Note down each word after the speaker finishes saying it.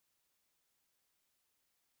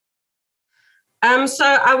So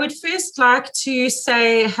I would first like to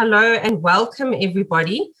say hello and welcome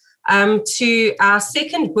everybody to our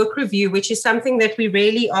second book review, which is something that we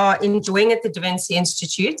really are enjoying at the Da Vinci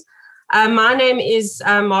Institute. My name is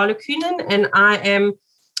Marla Kuhnen, and I am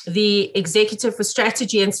the Executive for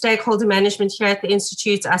Strategy and Stakeholder Management here at the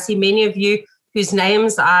Institute. I see many of you whose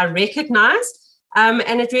names I recognize,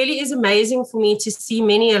 and it really is amazing for me to see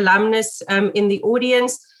many alumnus in the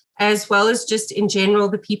audience, as well as just in general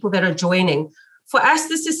the people that are joining. For us,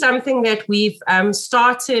 this is something that we've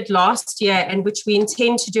started last year and which we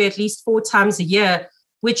intend to do at least 4 times a year,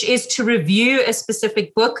 which is to review a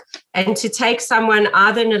specific book and to take someone,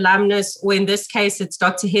 either an alumnus, or in this case, it's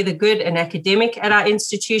Dr. Heather Good, an academic at our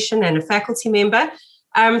institution and a faculty member,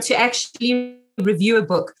 to actually review a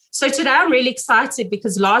book. So today I'm really excited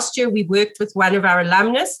because last year we worked with one of our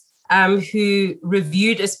alumnus who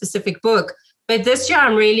reviewed a specific book. But this year,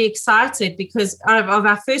 I'm really excited because of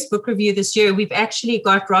our first book review this year, we've actually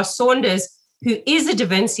got Ross Saunders, who is a Da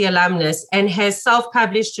Vinci alumnus and has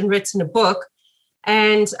self-published and written a book.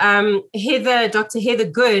 And Dr. Heather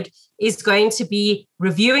Good is going to be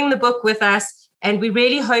reviewing the book with us. And we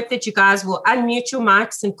really hope that you guys will unmute your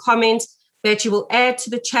mics and comment, that you will add to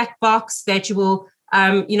the chat box, that you will,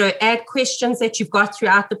 add questions that you've got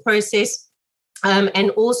throughout the process.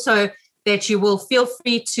 And also that you will feel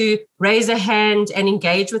free to raise a hand and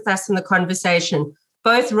engage with us in the conversation.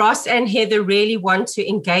 Both Ross and Heather really want to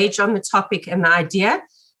engage on the topic and the idea.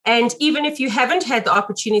 And even if you haven't had the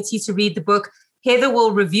opportunity to read the book, Heather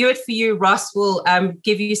will review it for you. Ross will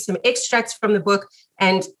give you some extracts from the book,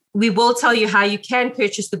 and we will tell you how you can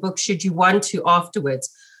purchase the book should you want to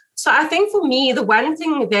afterwards. So I think for me, the one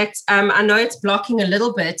thing that I know it's blocking a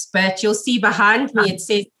little bit, but you'll see behind me, it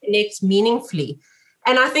says connect meaningfully.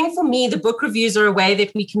 And I think for me, the book reviews are a way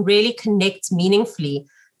that we can really connect meaningfully,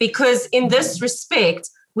 because in this respect,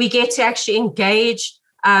 we get to actually engage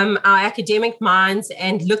our academic minds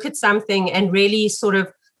and look at something and really sort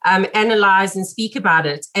of analyze and speak about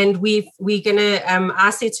it. And I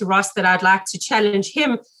said to Ross that I'd like to challenge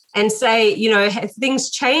him and say, have things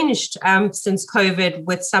changed since COVID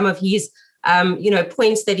with some of his,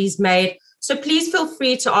 points that he's made? So please feel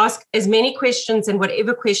free to ask as many questions and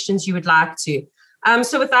whatever questions you would like to.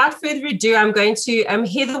 So without further ado, I'm going to,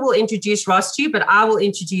 Heather will introduce Ross to you, but I will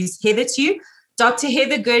introduce Heather to you. Dr.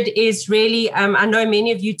 Heather Good is really, I know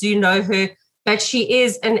many of you do know her, but she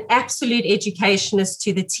is an absolute educationist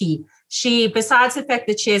to the T. She, besides the fact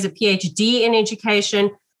that she has a PhD in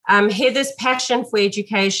education, Heather's passion for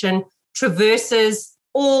education traverses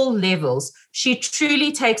all levels. She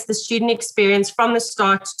truly takes the student experience from the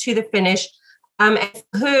start to the finish. And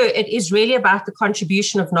for her, it is really about the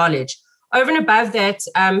contribution of knowledge. Over and above that,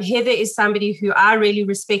 Heather is somebody who I really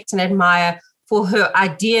respect and admire for her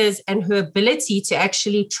ideas and her ability to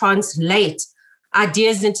actually translate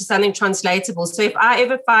ideas into something translatable. So if I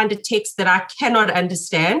ever find a text that I cannot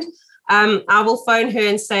understand, I will phone her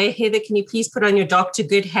and say, Heather, can you please put on your Dr.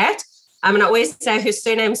 Good hat? And I always say her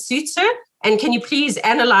surname suits her. And can you please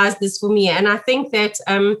analyze this for me? And I think that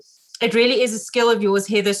it really is a skill of yours,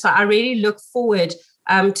 Heather. So I really look forward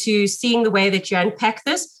to seeing the way that you unpack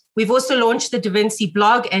this. We've also launched the Da Vinci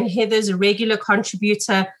blog, and Heather's a regular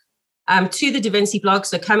contributor to the Da Vinci blog.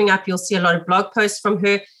 So coming up, you'll see a lot of blog posts from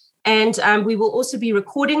her. And we will also be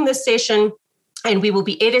recording this session, and we will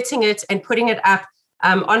be editing it and putting it up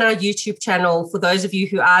on our YouTube channel for those of you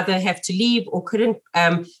who either have to leave or couldn't,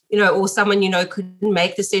 or someone couldn't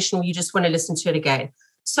make the session, or you just want to listen to it again.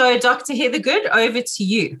 So Dr. Heather Good, over to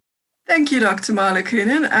you. Thank you, Dr. Marla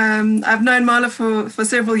Kuhnen. I've known Marla for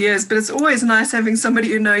several years, but it's always nice having somebody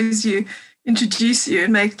who knows you introduce you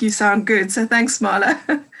and make you sound good. So thanks,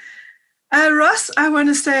 Marla. Ross, I want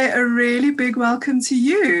to say a really big welcome to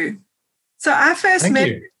you. So I first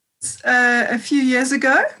met a few years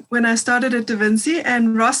ago when I started at Da Vinci,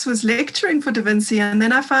 and Ross was lecturing for Da Vinci, and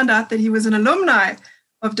then I found out that he was an alumni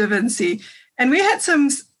of Da Vinci. And we had some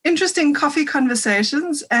interesting coffee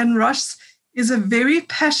conversations, and Ross is a very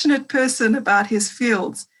passionate person about his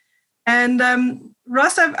fields. And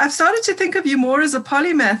Ross, I've started to think of you more as a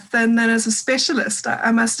polymath than as a specialist,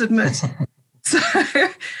 I must admit. So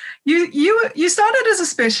you started as a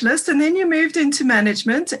specialist, and then you moved into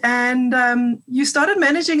management, and you started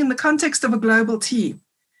managing in the context of a global team.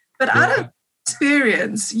 But out of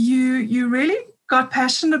experience, you really got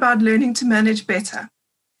passionate about learning to manage better.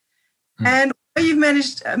 And you've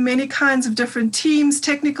managed many kinds of different teams,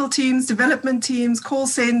 technical teams, development teams, call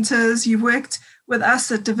centers. You've worked with us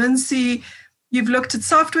at Da Vinci. You've looked at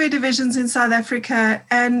software divisions in South Africa,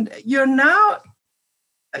 and you're now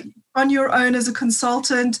on your own as a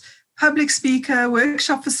consultant, public speaker,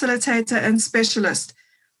 workshop facilitator, and specialist.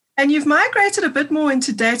 And you've migrated a bit more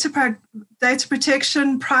into data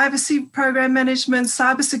protection, privacy program management,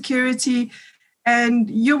 cybersecurity. And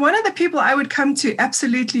you're one of the people I would come to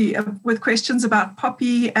absolutely with questions about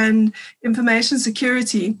POPI and information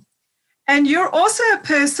security. And you're also a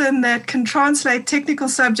person that can translate technical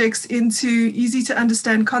subjects into easy to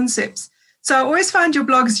understand concepts. So I always find your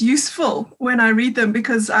blogs useful when I read them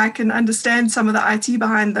because I can understand some of the IT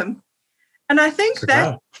behind them. And I think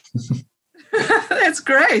that that's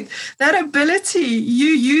great. That ability you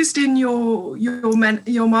used in your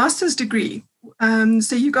master's degree.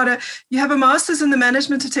 So you have a master's in the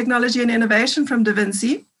management of technology and innovation from Da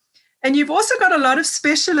Vinci. And you've also got a lot of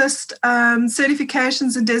specialist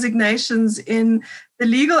certifications and designations in the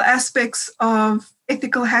legal aspects of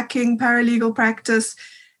ethical hacking, paralegal practice.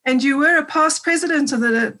 And you were a past president of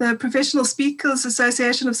the Professional Speakers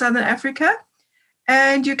Association of Southern Africa.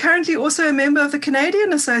 And you're currently also a member of the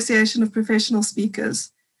Canadian Association of Professional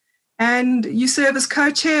Speakers. And you serve as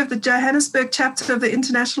co-chair of the Johannesburg chapter of the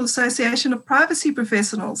International Association of Privacy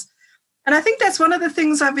Professionals. And I think that's one of the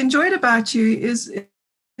things I've enjoyed about you is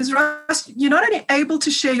Ross, you're not only able to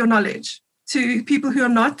share your knowledge to people who are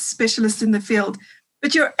not specialists in the field,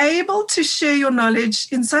 but you're able to share your knowledge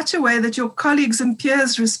in such a way that your colleagues and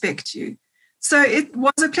peers respect you. So it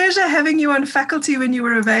was a pleasure having you on faculty when you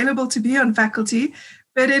were available to be on faculty,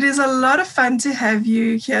 but it is a lot of fun to have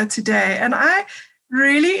you here today. And I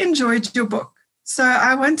really enjoyed your book. So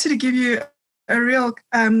I wanted to give you a real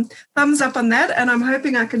thumbs up on that, and I'm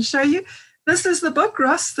hoping I can show you. This is the book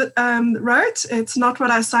Ross wrote. It's not what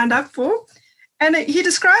I signed up for. And he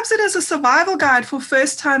describes it as a survival guide for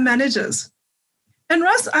first-time managers. And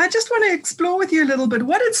Ross, I just want to explore with you a little bit.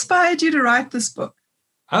 What inspired you to write this book?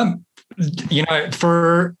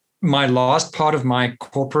 For my last part of my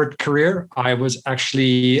corporate career, I was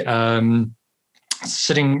actually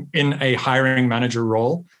sitting in a hiring manager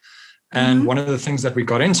role. And one of the things that we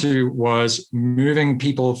got into was moving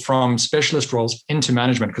people from specialist roles into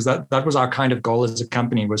management, because that was our kind of goal as a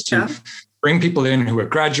company, was to bring people in who are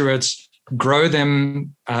graduates, grow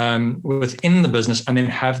them within the business, and then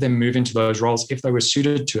have them move into those roles if they were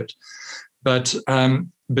suited to it. But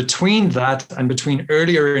between that and between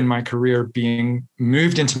earlier in my career being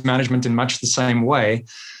moved into management in much the same way,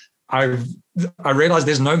 I realized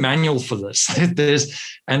there's no manual for this.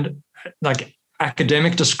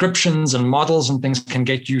 Academic descriptions and models and things can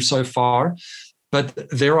get you so far, but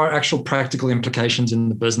there are actual practical implications in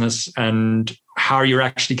the business and how you're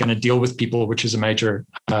actually going to deal with people, which is a major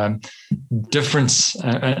difference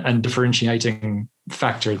and differentiating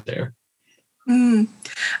factor there.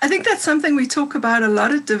 I think that's something we talk about a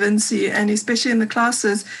lot at Da Vinci, and especially in the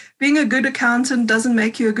classes. Being a good accountant doesn't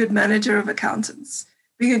make you a good manager of accountants.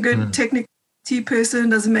 Being a good technical person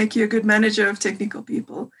doesn't make you a good manager of technical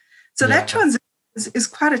people. So that transition is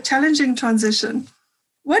quite a challenging transition.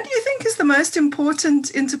 What do you think is the most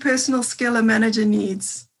important interpersonal skill a manager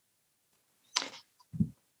needs?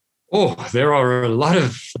 Oh, there are a lot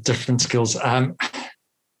of different skills. I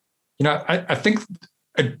think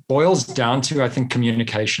it boils down to,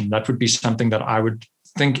 communication. That would be something that I would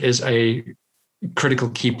think is a critical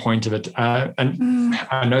key point of it. And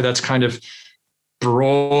I know that's kind of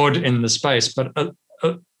broad in the space, but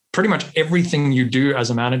pretty much everything you do as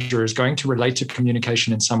a manager is going to relate to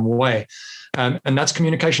communication in some way. And that's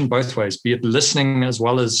communication both ways, be it listening as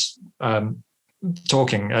well as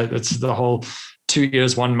talking. It's the whole 2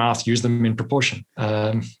 ears, 1 mouth, use them in proportion.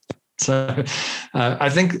 So I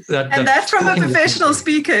think that... And that from a professional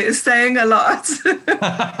speaker is saying a lot.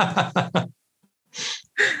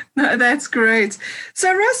 No, that's great.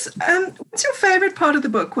 So Ross, what's your favorite part of the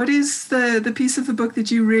book? What is the piece of the book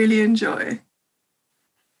that you really enjoy?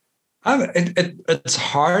 It's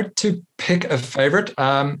hard to pick a favorite.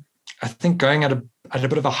 I think going at a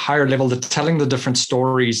bit of a higher level, telling the different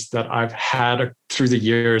stories that I've had through the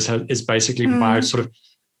years is basically my sort of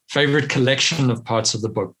favorite collection of parts of the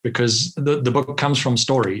book, because the book comes from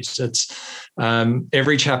stories. It's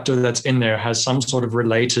every chapter that's in there has some sort of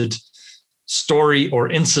related story or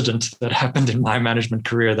incident that happened in my management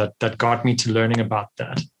career that got me to learning about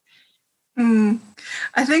that.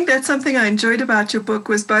 I think that's something I enjoyed about your book,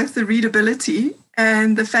 was both the readability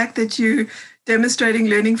and the fact that you demonstrating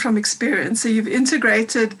learning from experience. So you've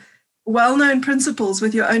integrated well-known principles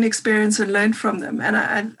with your own experience and learned from them.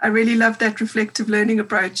 And I really love that reflective learning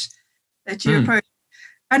approach that you approach.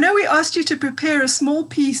 I know we asked you to prepare a small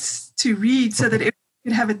piece to read so that everyone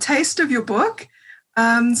could have a taste of your book.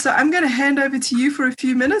 So I'm going to hand over to you for a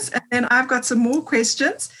few minutes, and then I've got some more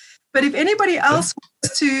questions. But if anybody else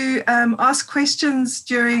wants to ask questions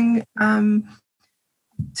during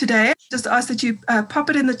today, just ask that you pop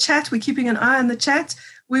it in the chat. We're keeping an eye on the chat.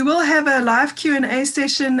 We will have a live Q&A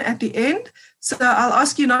session at the end. So I'll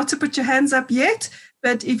ask you not to put your hands up yet,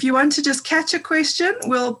 but if you want to just catch a question,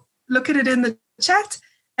 we'll look at it in the chat.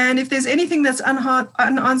 And if there's anything that's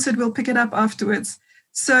unanswered, we'll pick it up afterwards.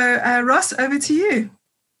 So Ross, over to you.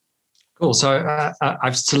 Cool. So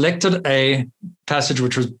I've selected a passage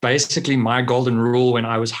which was basically my golden rule when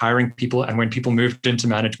I was hiring people and when people moved into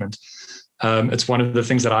management. It's one of the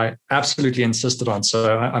things that I absolutely insisted on.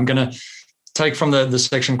 So I'm going to take from the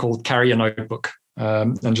section called Carry a Notebook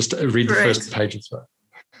and just read the first page of it.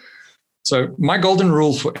 So my golden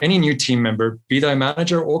rule for any new team member, be they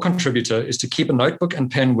manager or contributor, is to keep a notebook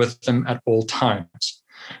and pen with them at all times.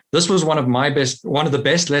 This was one of the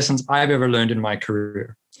best lessons I've ever learned in my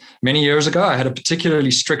career. Many years ago, I had a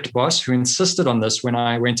particularly strict boss who insisted on this when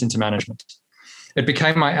I went into management. It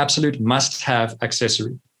became my absolute must-have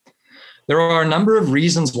accessory. There are a number of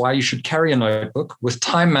reasons why you should carry a notebook, with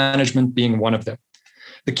time management being one of them.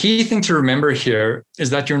 The key thing to remember here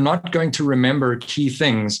is that you're not going to remember key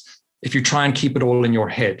things if you try and keep it all in your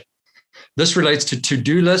head. This relates to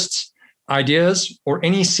to-do lists, ideas, or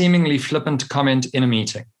any seemingly flippant comment in a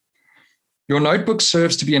meeting. Your notebook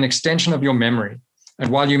serves to be an extension of your memory. And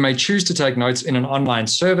while you may choose to take notes in an online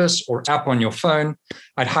service or app on your phone,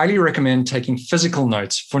 I'd highly recommend taking physical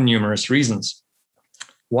notes for numerous reasons.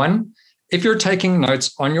 One, if you're taking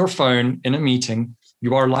notes on your phone in a meeting,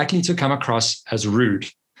 you are likely to come across as rude.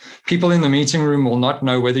 People in the meeting room will not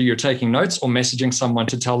know whether you're taking notes or messaging someone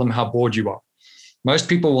to tell them how bored you are. Most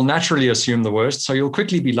people will naturally assume the worst, so you'll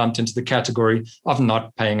quickly be lumped into the category of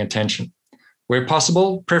not paying attention. Where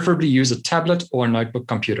possible, preferably use a tablet or a notebook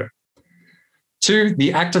computer. Two,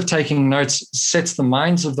 the act of taking notes sets the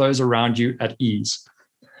minds of those around you at ease.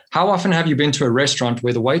 How often have you been to a restaurant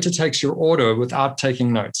where the waiter takes your order without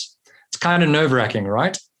taking notes? It's kind of nerve-wracking,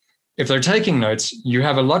 right? If they're taking notes, you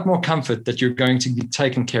have a lot more comfort that you're going to be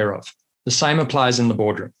taken care of. The same applies in the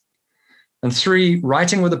boardroom. And three,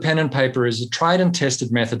 writing with a pen and paper is a tried and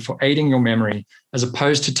tested method for aiding your memory as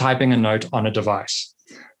opposed to typing a note on a device.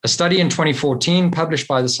 A study in 2014 published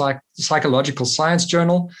by the Psychological Science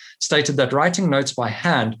Journal stated that writing notes by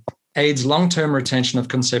hand aids long-term retention of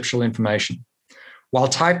conceptual information. While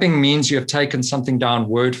typing means you have taken something down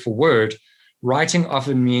word for word, writing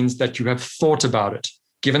often means that you have thought about it,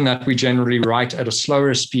 given that we generally write at a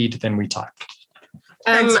slower speed than we type.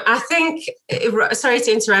 I think, sorry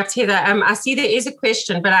to interrupt, Heather. I see there is a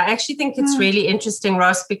question, but I actually think it's really interesting,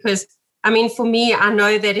 Ross, because, I mean, for me, I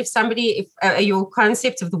know that if your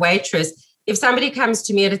concept of the waitress, if somebody comes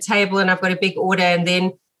to me at a table and I've got a big order and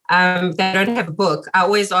then they don't have a book, I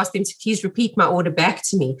always ask them to please repeat my order back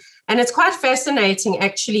to me. And it's quite fascinating,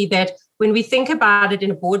 actually, that when we think about it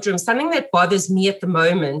in a boardroom, something that bothers me at the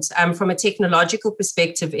moment from a technological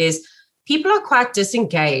perspective is people are quite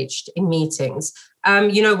disengaged in meetings,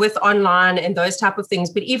 with online and those type of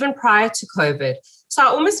things, but even prior to COVID. So I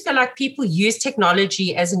almost feel like people use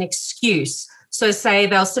technology as an excuse. So say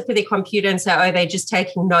they'll sit with their computer and say, oh, they're just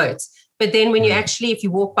taking notes. But then when you actually, if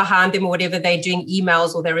you walk behind them or whatever, they're doing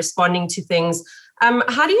emails or they're responding to things,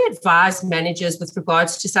 how do you advise managers with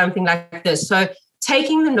regards to something like this? So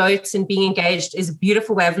taking the notes and being engaged is a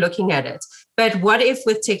beautiful way of looking at it. But what if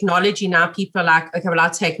with technology now people are like, okay, well,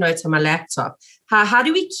 I'll take notes on my laptop. How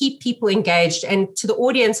do we keep people engaged? And to the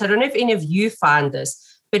audience, I don't know if any of you find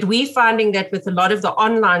this, but we're finding that with a lot of the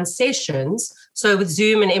online sessions, so with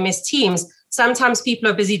Zoom and MS Teams, sometimes people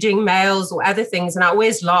are busy doing mails or other things. And I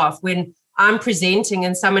always laugh when I'm presenting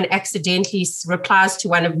and someone accidentally replies to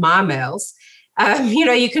one of my mails.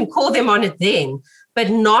 You can call them on it then, but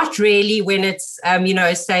not really when it's,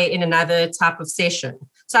 say in another type of session.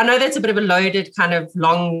 So I know that's a bit of a loaded kind of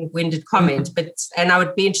long-winded comment, and I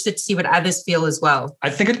would be interested to see what others feel as well. I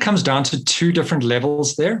think it comes down to two different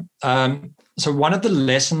levels there. So one of the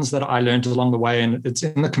lessons that I learned along the way, and it's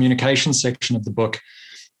in the communication section of the book,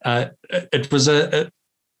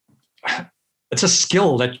 it's a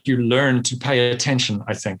skill that you learn to pay attention,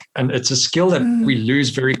 I think. And it's a skill that we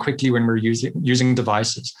lose very quickly when we're using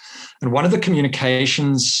devices. And one of the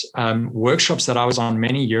communications workshops that I was on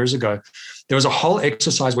many years ago, there was a whole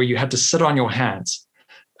exercise where you had to sit on your hands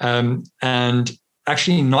and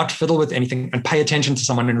actually not fiddle with anything and pay attention to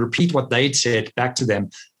someone and repeat what they'd said back to them,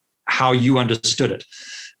 how you understood it.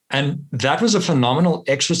 And that was a phenomenal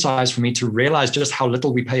exercise for me to realize just how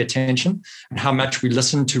little we pay attention and how much we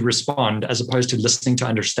listen to respond as opposed to listening to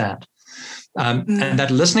understand. And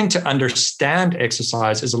that listening to understand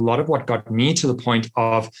exercise is a lot of what got me to the point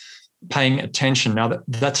of paying attention. Now,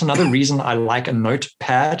 that's another reason I like a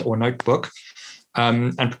notepad or notebook.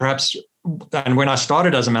 And when I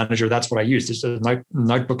started as a manager, that's what I used, is a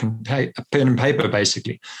notebook and pen and paper,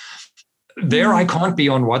 basically. there I can't be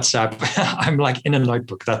on WhatsApp. I'm like in a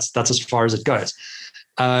notebook. That's as far as it goes.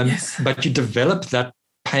 Yes. But you develop that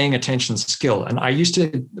paying attention skill. And I used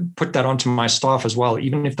to put that onto my staff as well,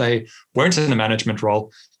 even if they weren't in a management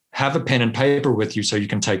role, have a pen and paper with you so you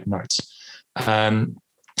can take notes. And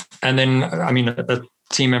then, I mean, a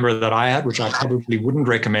team member that I had, which I probably wouldn't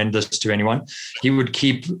recommend this to anyone, he would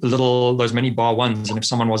keep those many bar ones. And if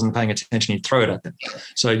someone wasn't paying attention, he'd throw it at them.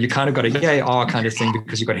 So you kind of got a yay, kind of thing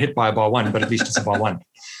because you got hit by a bar one, but at least it's a bar one.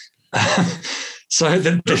 So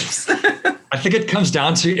I think it comes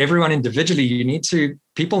down to everyone individually.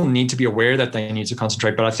 People need to be aware that they need to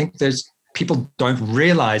concentrate, but I think people don't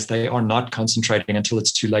realize they are not concentrating until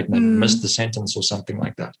it's too late and they miss the sentence or something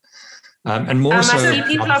like that. And more so, I see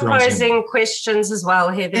people are posing questions as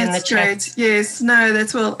well here in the chat. Great. Yes, no,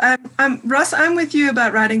 that's well. Ross, I'm with you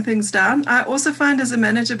about writing things down. I also find as a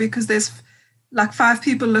manager, because there's like 5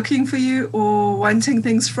 people looking for you or wanting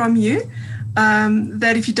things from you,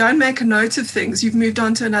 that if you don't make a note of things, you've moved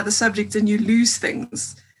on to another subject and you lose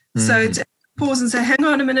things. So to pause and say, hang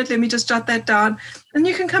on a minute, let me just jot that down. And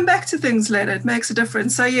you can come back to things later. It makes a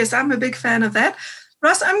difference. So yes, I'm a big fan of that.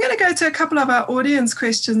 Ross, I'm going to go to a couple of our audience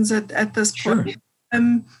questions at this point.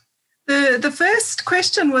 Sure. The first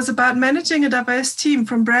question was about managing a diverse team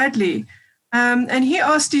from Bradley. And he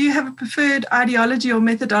asked, do you have a preferred ideology or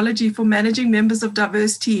methodology for managing members of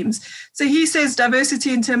diverse teams? So he says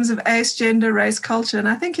diversity in terms of age, gender, race, culture. And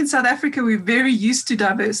I think in South Africa, we're very used to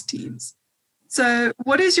diverse teams. So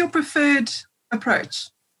what is your preferred approach?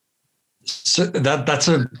 So that's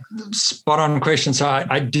a spot on question. So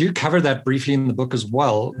I do cover that briefly in the book as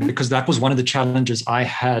well, because that was one of the challenges I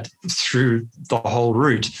had through the whole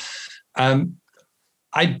route.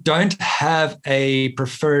 I don't have a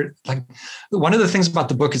preferred, one of the things about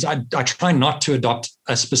the book is I try not to adopt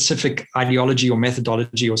a specific ideology or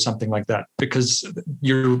methodology or something like that, because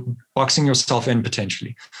you're boxing yourself in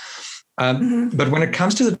potentially. But when it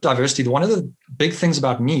comes to the diversity, one of the big things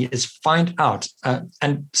about me is find out,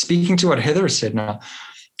 and speaking to what Heather said now,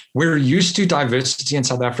 we're used to diversity in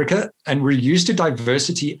South Africa, and we're used to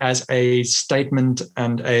diversity as a statement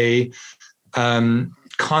and a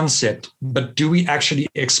concept, but do we actually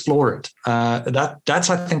explore it?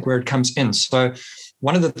 That's, I think, where it comes in. So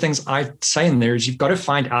one of the things I say in there is you've got to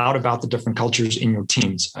find out about the different cultures in your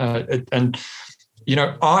teams, and,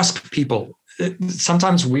 ask people.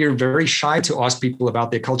 Sometimes we're very shy to ask people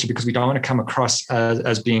about their culture because we don't want to come across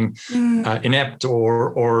as being inept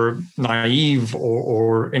or naive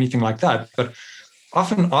or anything like that. But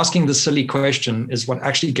often asking the silly question is what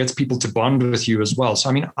actually gets people to bond with you as well. So,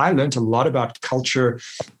 I mean, I learned a lot about culture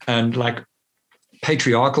and like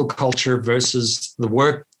patriarchal culture versus the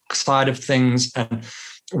work side of things, and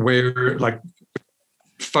where like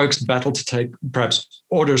folks battle to take perhaps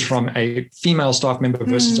orders from a female staff member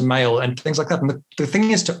versus a male and things like that. And the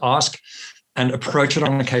thing is to ask and approach it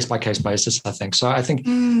on a case-by-case basis, I think. So I think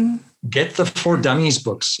get the For Dummies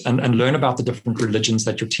books and learn about the different religions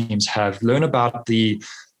that your teams have. Learn about the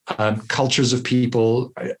cultures of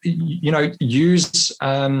people. Use,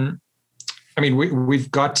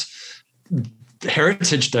 we've got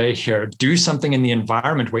Heritage Day here. Do something in the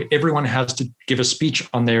environment where everyone has to give a speech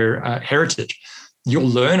on their heritage. You'll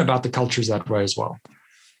learn about the cultures that way as well.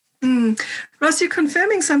 Ross, you're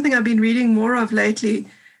confirming something I've been reading more of lately,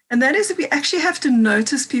 and that is that we actually have to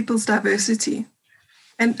notice people's diversity.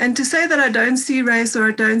 And to say that I don't see race or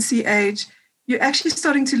I don't see age, you're actually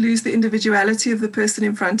starting to lose the individuality of the person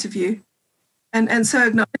in front of you. And so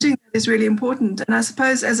acknowledging that is really important. And I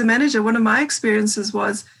suppose as a manager, one of my experiences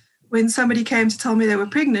was when somebody came to tell me they were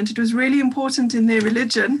pregnant, it was really important in their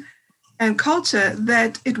religion and culture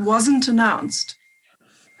that it wasn't announced.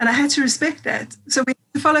 And I had to respect that. So we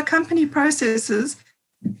have to follow company processes,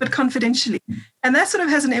 but confidentially. And that sort of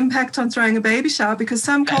has an impact on throwing a baby shower, because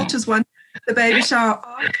some cultures want the baby shower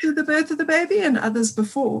after the birth of the baby and others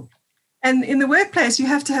before. And in the workplace, you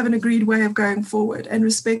have to have an agreed way of going forward and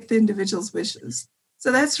respect the individual's wishes.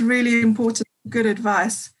 So that's really important, good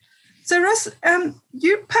advice. So Ross,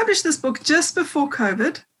 you published this book just before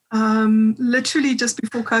COVID, literally just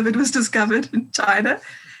before COVID was discovered in China.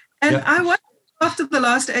 And I wonder, after the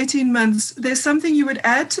last 18 months, there's something you would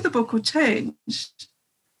add to the book or change?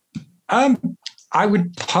 I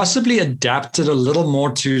would possibly adapt it a little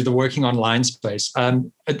more to the working online space.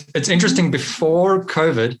 It's interesting, before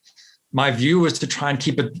COVID, my view was to try and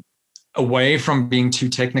keep it away from being too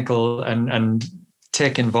technical and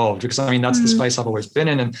tech involved, because that's the space I've always been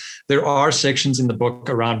in. And there are sections in the book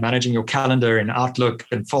around managing your calendar and Outlook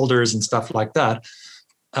and folders and stuff like that.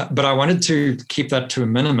 But I wanted to keep that to a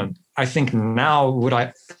minimum. I think now,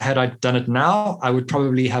 had I done it now, I would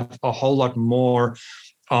probably have a whole lot more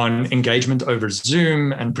on engagement over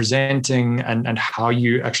Zoom and presenting and how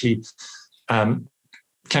you actually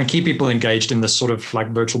can keep people engaged in this sort of like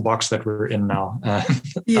virtual box that we're in now.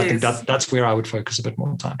 Yes. I think that's where I would focus a bit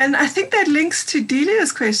more time. And I think that links to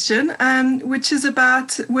Delia's question, which is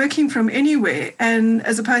about working from anywhere, and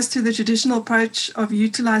as opposed to the traditional approach of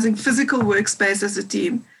utilizing physical workspace as a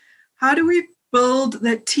team. How do we build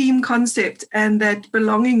that team concept and that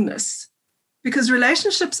belongingness? Because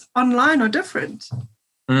relationships online are different.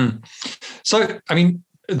 So, I mean,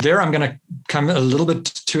 there I'm going to come a little bit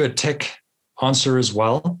to a tech answer as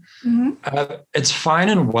well. It's fine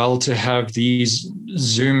and well to have these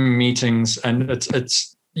Zoom meetings, and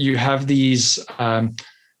it's you have these.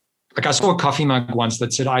 Like I saw a coffee mug once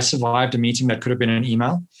that said, "I survived a meeting that could have been an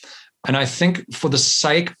email." And I think for the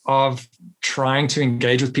sake of trying to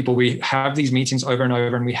engage with people, we have these meetings over and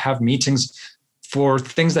over, and we have meetings for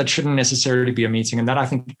things that shouldn't necessarily be a meeting. And that, I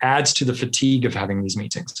think, adds to the fatigue of having these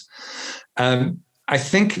meetings. I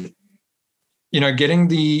think, getting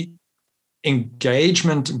the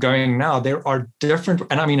engagement going now, there are different,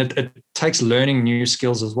 and I mean, it takes learning new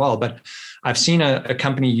skills as well, but I've seen a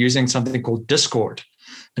company using something called Discord.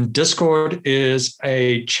 And Discord is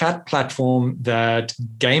a chat platform that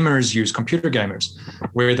gamers use, computer gamers,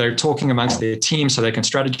 where they're talking amongst their team so they can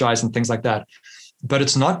strategize and things like that. But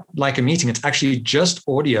it's not like a meeting. It's actually just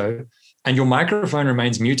audio, and your microphone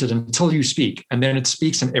remains muted until you speak, and then it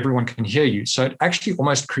speaks and everyone can hear you. So it actually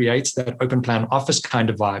almost creates that open plan office kind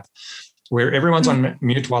of vibe where everyone's on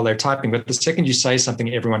mute while they're typing, but the second you say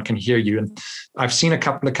something, everyone can hear you. And I've seen a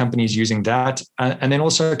couple of companies using that, and then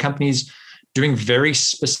also companies doing very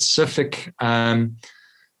specific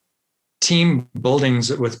team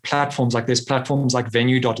buildings with platforms. Like there's platforms like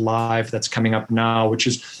venue.live that's coming up now, which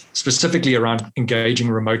is specifically around engaging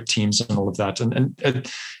remote teams and all of that. And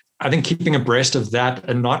I think keeping abreast of that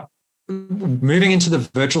and not moving into the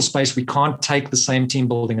virtual space, we can't take the same team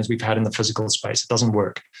building as we've had in the physical space. It doesn't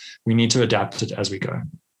work. We need to adapt it as we go.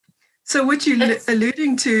 So what you're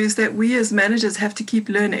alluding to is that we as managers have to keep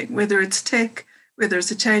learning, whether it's tech, whether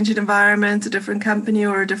it's a change in environment, a different company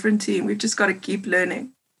or a different team. We've just got to keep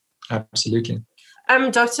learning. Absolutely.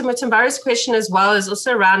 Dr. Mutambaro's question as well is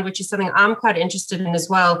also around, which is something I'm quite interested in as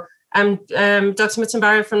well. Dr.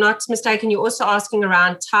 Mutambaro, if I'm not mistaken, you're also asking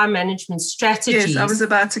around time management strategies. Yes, I was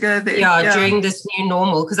about to go there. Yeah, during this new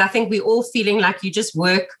normal, because I think we're all feeling like you just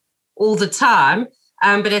work all the time,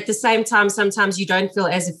 but at the same time, sometimes you don't feel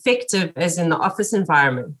as effective as in the office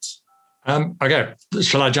environment. Okay,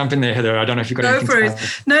 shall I jump in there, Heather? I don't know if you've got anything to add.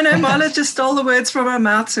 No, Marla just stole the words from our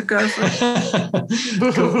mouth, so go for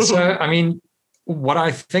it. Cool. So, I mean, what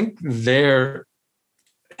I think there,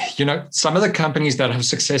 some of the companies that have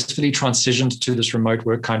successfully transitioned to this remote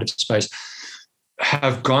work kind of space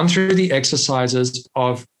have gone through the exercises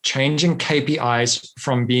of changing KPIs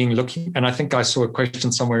from being looking, and I think I saw a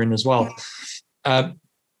question somewhere in as well.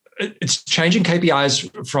 It's changing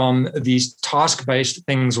KPIs from these task-based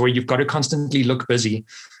things where you've got to constantly look busy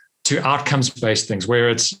to outcomes-based things where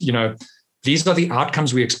it's, these are the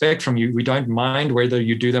outcomes we expect from you. We don't mind whether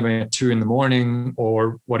you do them at 2 a.m.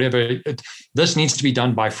 or whatever. This needs to be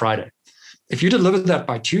done by Friday. If you deliver that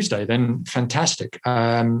by Tuesday, then fantastic.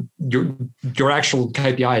 Your actual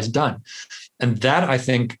KPI is done. And that, I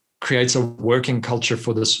think, creates a working culture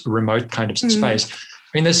for this remote kind of space.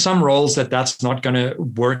 I mean, there's some roles that's not going to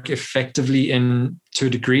work effectively in to a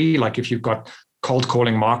degree, like if you've got cold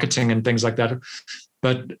calling marketing and things like that.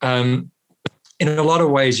 But in a lot of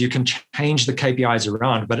ways, you can change the KPIs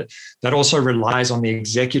around, but that also relies on the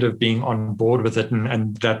executive being on board with it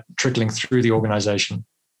and that trickling through the organization.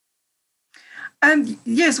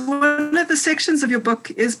 Yes, one of the sections of your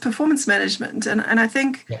book is performance management. And I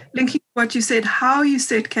think linking to what you said, how you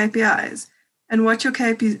set KPIs and what your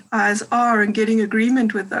KPIs are and getting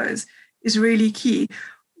agreement with those is really key.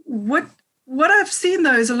 What I've seen,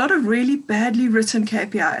 though, is a lot of really badly written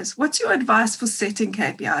KPIs. What's your advice for setting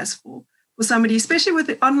KPIs for somebody, especially with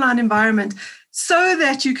the online environment, so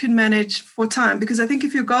that you can manage for time? Because I think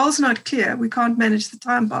if your goal's not clear, we can't manage the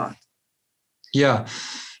time part. Yeah.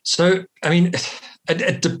 So, I mean,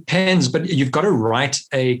 it depends, but you've got to write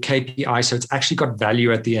a KPI so it's actually got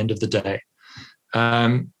value at the end of the day.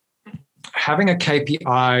 Having a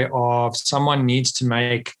KPI of someone needs to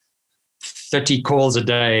make 30 calls a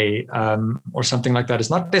day or something like that is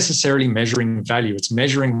not necessarily measuring value. It's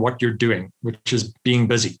measuring what you're doing, which is being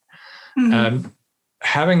busy.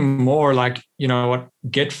 Having more like,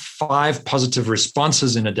 get 5 positive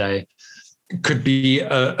responses in a day could be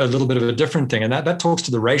a little bit of a different thing. And that talks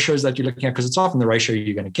to the ratios that you're looking at, because it's often the ratio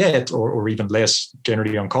you're going to get or even less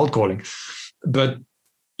generally on cold calling. But,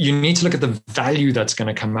 you need to look at the value that's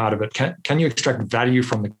going to come out of it. Can you extract value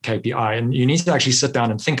from the KPI? And you need to actually sit down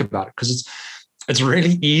and think about it, because it's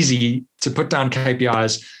really easy to put down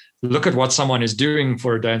KPIs, look at what someone is doing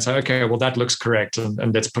for a day and say, okay, well, that looks correct,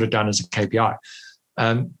 and let's put it down as a KPI.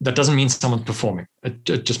 That doesn't mean someone's performing.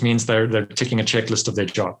 It just means they're ticking a checklist of their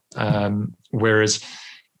job. Whereas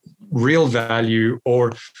real value,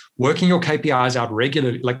 or working your KPIs out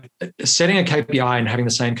regularly, like setting a KPI and having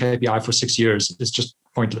the same KPI for 6 years is just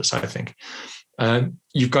pointless, I think.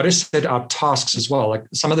 You've got to set out tasks as well. Like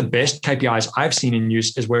some of the best KPIs I've seen in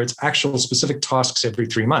use is where it's actual specific tasks every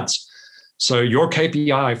 3 months. So your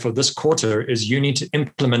KPI for this quarter is you need to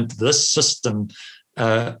implement this system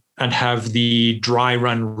and have the dry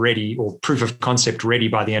run ready, or proof of concept ready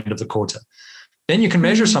by the end of the quarter. Then you can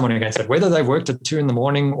measure someone against that, whether they worked at 2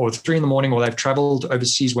 a.m. or 3 a.m, or they've traveled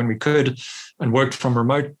overseas when we could and worked from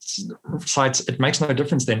remote sites. It makes no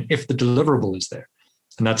difference then if the deliverable is there.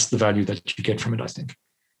 And that's the value that you get from it, I think.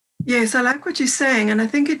 Yes, I like what you're saying. And I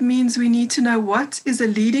think it means we need to know what is a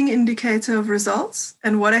leading indicator of results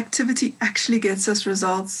and what activity actually gets us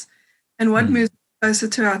results and what moves closer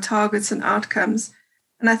to our targets and outcomes.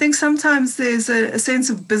 And I think sometimes there's a sense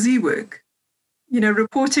of busy work,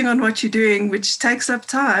 reporting on what you're doing, which takes up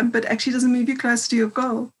time, but actually doesn't move you close to your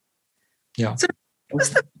goal. Yeah. So what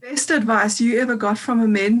was the best advice you ever got from a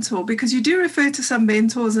mentor? Because you do refer to some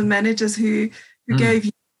mentors and managers who gave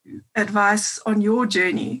you advice on your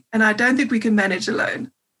journey. And I don't think we can manage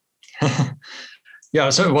alone. Yeah.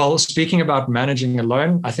 So, well, speaking about managing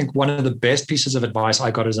alone, I think one of the best pieces of advice I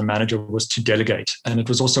got as a manager was to delegate. And it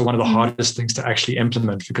was also one of the hardest things to actually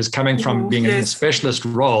implement, because coming from being in a specialist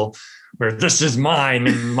role where this is mine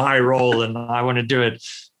and my role and I want to do it,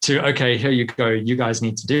 to, okay, here you go, you guys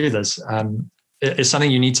need to do this, is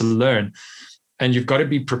something you need to learn. And you've got to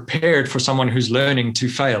be prepared for someone who's learning to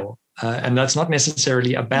fail. And that's not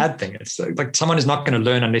necessarily a bad thing. It's like someone is not going to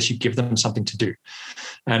learn unless you give them something to do.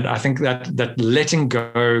 And I think that letting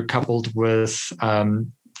go coupled with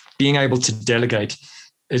being able to delegate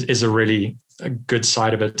is a really good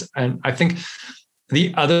side of it. And I think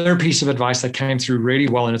the other piece of advice that came through really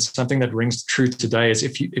well, and it's something that rings true today, is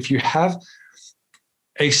if you have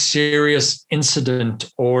a serious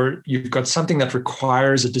incident or you've got something that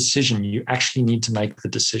requires a decision, you actually need to make the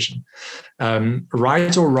decision.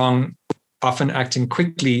 Right or wrong, often acting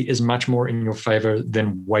quickly is much more in your favor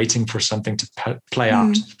than waiting for something to play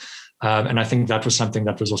out. And I think that was something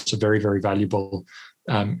that was also very, very valuable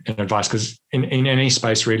in advice, because in any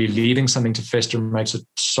space, really, leaving something to fester makes it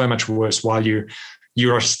so much worse while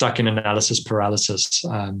you are stuck in analysis paralysis,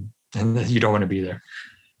 and you don't want to be there.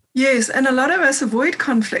 Yes, and a lot of us avoid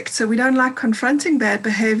conflict. So we don't like confronting bad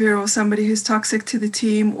behavior or somebody who's toxic to the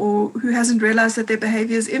team or who hasn't realized that their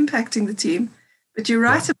behavior is impacting the team. But you're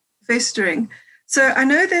right about festering. So I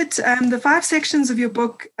know that the 5 sections of your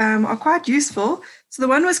book are quite useful. So the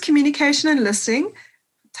one was communication and listening,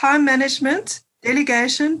 time management,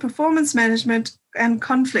 delegation, performance management, and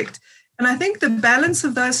conflict. And I think the balance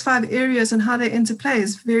of those 5 areas and how they interplay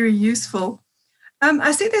is very useful.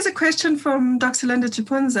 I see there's a question from Dr. Linda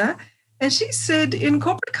Chipunza, and she said, in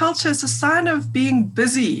corporate culture, it's a sign of being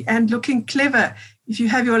busy and looking clever if you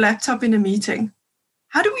have your laptop in a meeting.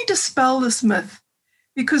 How do we dispel this myth?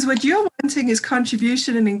 Because what you're wanting is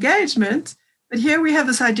contribution and engagement, but here we have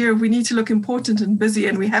this idea of we need to look important and busy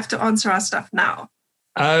and we have to answer our stuff now.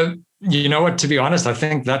 You know what, to be honest, I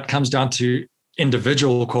think that comes down to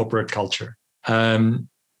individual corporate culture.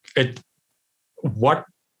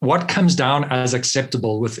 What comes down as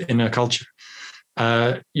acceptable within a culture?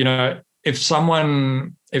 If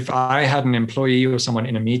I had an employee or someone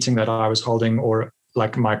in a meeting that I was holding, or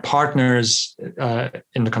like my partners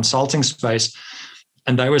in the consulting space,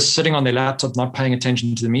 and they were sitting on their laptop, not paying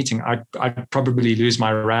attention to the meeting, I'd probably lose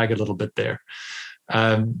my rag a little bit there.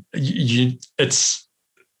 It's,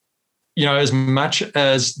 as much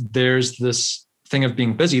as there's this thing of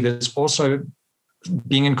being busy, there's also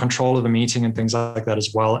being in control of the meeting and things like that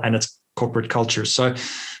as well. And it's corporate culture. So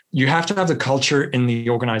you have to have the culture in the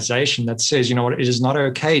organization that says, it is not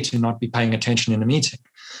okay to not be paying attention in a meeting.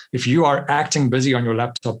 If you are acting busy on your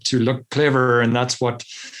laptop to look clever, and that's what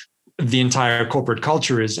the entire corporate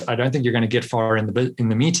culture is, I don't think you're going to get far in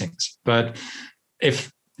the meetings. But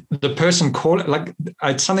if the person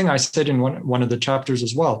it's something I said in one of the chapters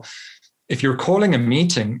as well. If you're calling a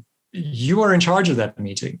meeting, you are in charge of that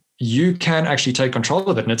meeting. You can actually take control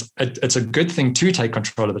of it. And it's a good thing to take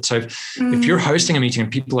control of it. So if you're hosting a meeting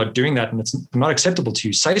and people are doing that and it's not acceptable to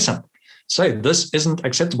you, say something. Say, this isn't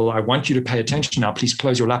acceptable. I want you to pay attention now. Please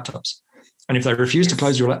close your laptops. And if they refuse to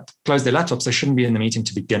close their laptops, they shouldn't be in the meeting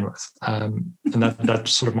to begin with. And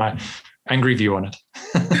that's sort of my angry view on it.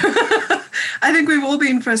 I think we've all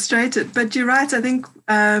been frustrated, but you're right. I think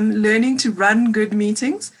learning to run good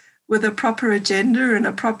meetings with a proper agenda and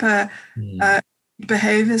a proper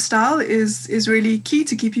behavior style is really key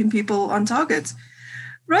to keeping people on target.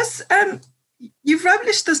 Ross, you've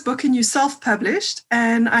published this book and you self-published,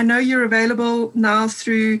 and I know you're available now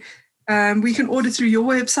through, we can order through your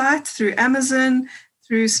website, through Amazon,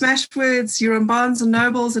 through Smashwords, you're on Barnes and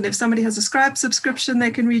Nobles, and if somebody has a Scribe subscription,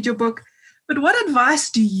 they can read your book. But what advice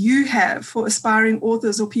do you have for aspiring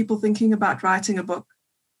authors or people thinking about writing a book?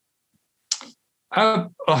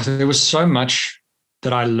 There was so much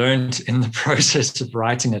that I learned in the process of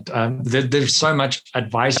writing it. There's so much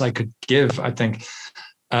advice I could give, I think.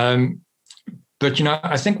 But,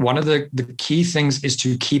 I think one of the key things is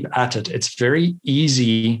to keep at it. It's very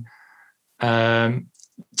easy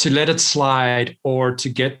to let it slide, or to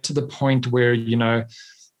get to the point where,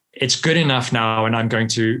 it's good enough now and I'm going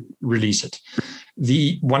to release it.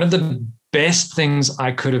 One of the best things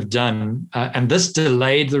I could have done, and this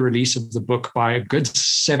delayed the release of the book by a good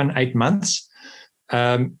 7-8 months,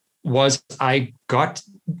 was I got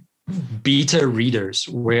beta readers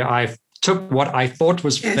where I took what I thought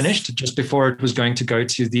was finished just before it was going to go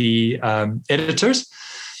to the editors.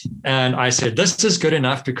 And I said, this is good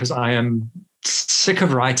enough because I am sick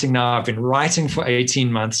of writing now. I've been writing for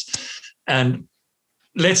 18 months and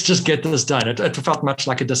let's just get this done. It felt much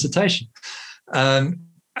like a dissertation. And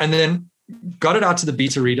then got it out to the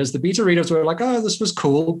beta readers. The beta readers were like, oh, this was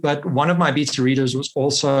cool. But one of my beta readers was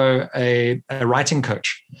also a writing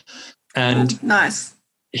coach. And nice.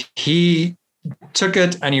 He took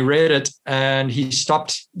it and he read it and he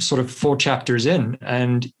stopped sort of 4 chapters in.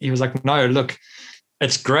 And he was like, no, look,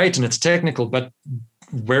 it's great and it's technical, but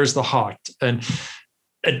where's the heart? And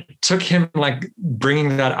it took him like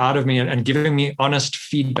bringing that out of me and giving me honest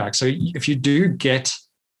feedback. So if you do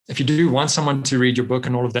want someone to read your book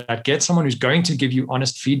and all of that, get someone who's going to give you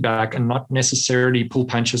honest feedback and not necessarily pull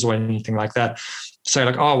punches or anything like that. Say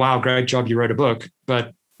like, oh, wow, great job, you wrote a book,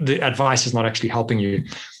 but the advice is not actually helping you.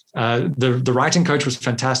 The writing coach was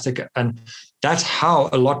fantastic. And that's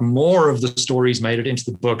how a lot more of the stories made it into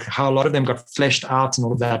the book, how a lot of them got fleshed out and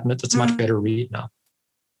all of that. And it's a much better read now.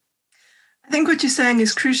 I think what you're saying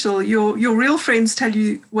is crucial. Your real friends tell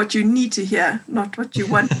you what you need to hear, not what you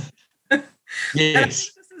want.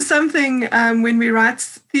 Yes. This is something when we write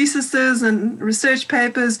theses and research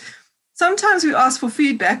papers, sometimes we ask for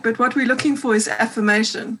feedback, but what we're looking for is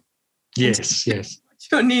affirmation. Yes.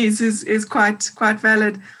 What your needs is quite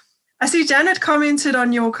valid. I see Janet commented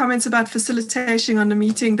on your comments about facilitating on the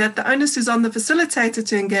meeting that the onus is on the facilitator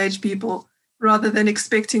to engage people rather than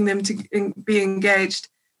expecting them to be engaged.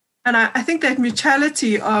 And I think that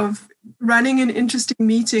mutuality of running an interesting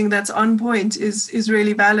meeting that's on point is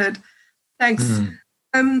really valid. Thanks.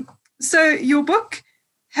 So your book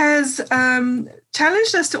has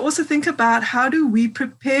challenged us to also think about how do we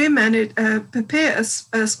prepare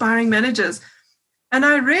aspiring managers. And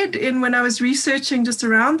I read when I was researching just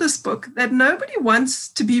around this book that nobody wants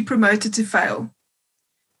to be promoted to fail.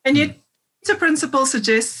 And yet the principle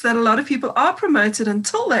suggests that a lot of people are promoted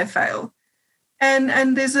until they fail.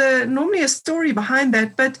 And there's normally a story behind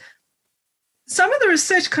that. But some of the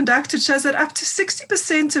research conducted shows that up to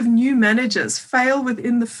 60% of new managers fail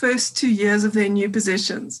within the first 2 years of their new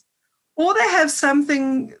positions. Or they have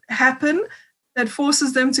something happen that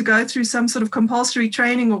forces them to go through some sort of compulsory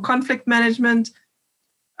training or conflict management.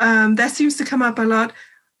 That seems to come up a lot.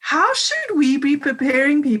 How should we be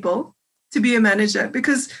preparing people to be a manager?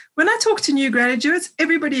 Because when I talk to new graduates,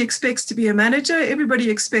 everybody expects to be a manager. Everybody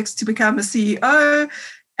expects to become a CEO.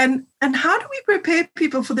 And how do we prepare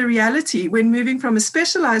people for the reality when moving from a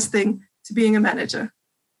specialized thing to being a manager,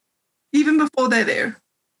 even before they're there?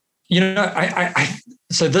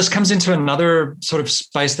 So this comes into another sort of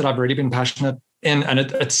space that I've really been passionate in. And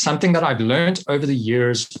it's something that I've learned over the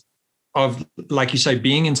years of, like you say,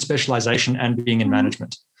 being in specialization and being in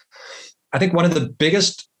management. I think one of the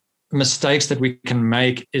biggest mistakes that we can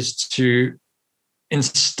make is to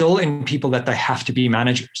instill in people that they have to be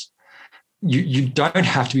managers. You don't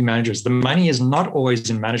have to be managers. The money is not always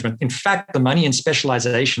in management. In fact, the money in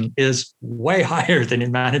specialization is way higher than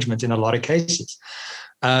in management in a lot of cases.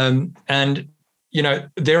 There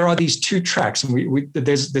are these 2 tracks, and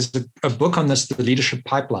there's a book on this, The Leadership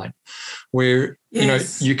Pipeline, where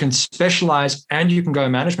you can specialize and you can go a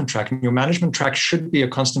management track, and your management track should be a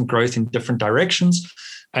constant growth in different directions,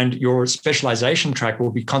 and your specialization track will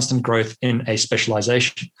be constant growth in a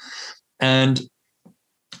specialization. And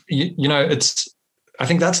I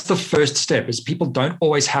think that's the first step, is people don't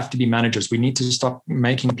always have to be managers. We need to stop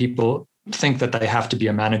making people think that they have to be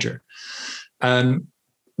a manager.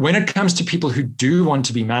 when it comes to people who do want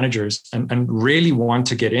to be managers and really want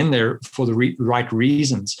to get in there for the right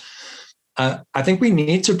reasons, I think we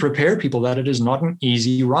need to prepare people that it is not an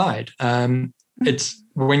easy ride.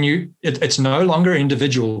 It's no longer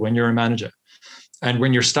individual when you're a manager. And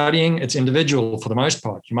when you're studying, it's individual for the most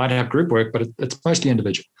part. You might have group work, but it's mostly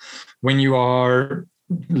individual. When you are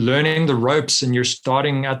learning the ropes and you're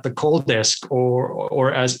starting at the call desk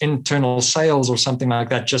or as internal sales or something like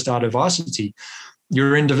that, just out of varsity,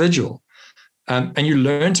 you're individual. And you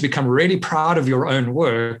learn to become really proud of your own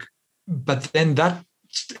work, but then that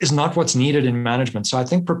is not what's needed in management. So I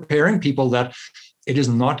think preparing people that it is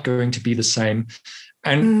not going to be the same,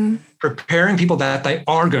 and preparing people that they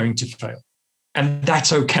are going to fail, and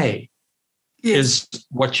that's okay, is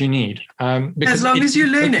what you need. Because as long as you're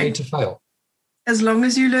learning, okay to fail. As long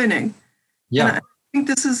as you're learning. Yeah. And I think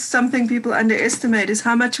this is something people underestimate, is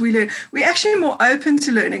how much we learn. We're actually more open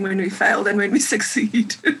to learning when we fail than when we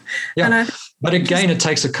succeed. Yeah. But again, it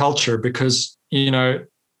takes a culture, because,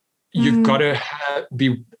 you've got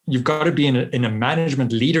to be in a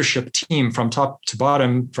management leadership team from top to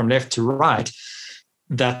bottom, from left to right,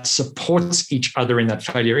 that supports each other in that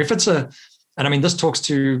failure. If it's this talks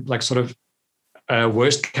to like sort of a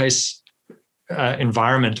worst case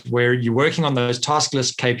environment where you're working on those task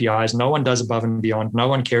list KPIs, no one does above and beyond, no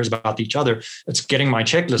one cares about each other, it's getting my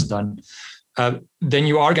checklist done, then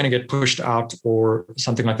you are going to get pushed out or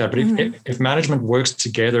something like that. But if management works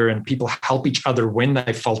together and people help each other when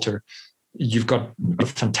they falter, you've got a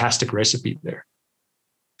fantastic recipe there.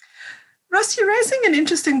 Ross, you're raising an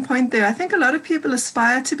interesting point there. I think a lot of people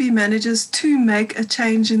aspire to be managers to make a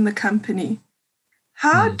change in the company.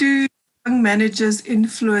 How do young managers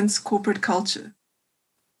influence corporate culture?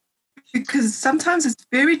 Because sometimes it's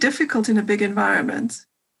very difficult in a big environment.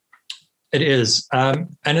 It is. I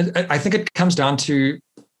think it comes down to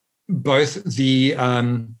both the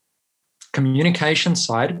communication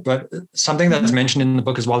side, but something that's mentioned in the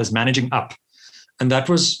book as well is managing up. And that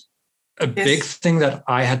was a big thing that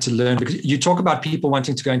I had to learn, because you talk about people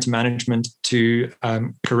wanting to go into management to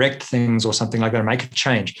correct things or something like that, or make a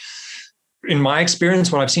change. In my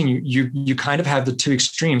experience, what I've seen, you kind of have the two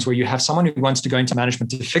extremes, where you have someone who wants to go into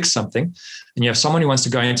management to fix something, and you have someone who wants to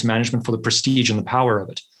go into management for the prestige and the power of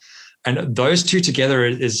it. And those two together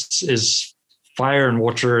is fire and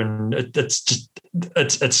water, and it's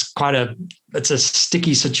a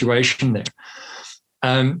sticky situation there.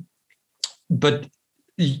 But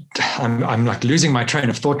I'm like losing my train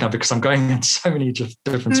of thought now, because I'm going in so many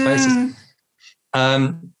different spaces.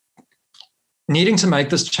 Needing to make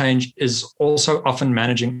this change is also often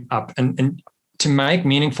managing up. And to make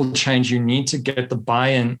meaningful change, you need to get the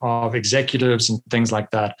buy-in of executives and things like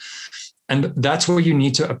that. And that's where you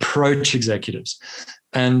need to approach executives.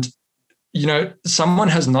 And, someone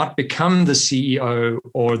has not become the CEO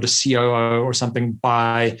or the COO or something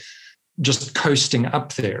by just coasting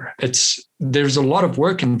up there. There's a lot of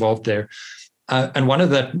work involved there. And one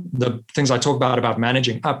of the things I talk about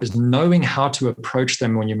managing up is knowing how to approach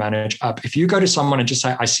them when you manage up. If you go to someone and just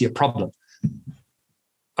say, I see a problem.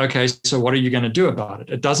 Okay, so what are you going to do about it?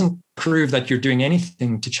 It doesn't prove that you're doing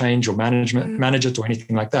anything to change your manage it or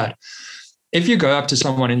anything like that. If you go up to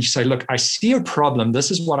someone and you say, look, I see a problem.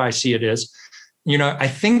 This is what I see it is. I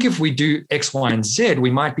think if we do X, Y, and Z, we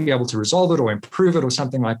might be able to resolve it or improve it or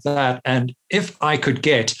something like that. And if I could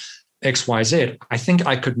get X, Y, Z, I think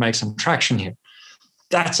I could make some traction here.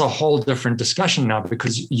 That's a whole different discussion now,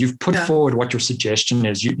 because you've put forward what your suggestion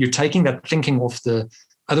is. You're taking that thinking off the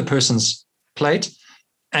other person's plate,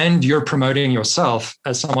 and you're promoting yourself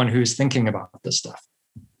as someone who's thinking about this stuff.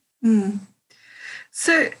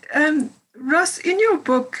 So, Ross, in your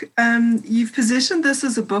book, you've positioned this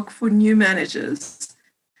as a book for new managers.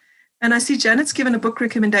 And I see Janet's given a book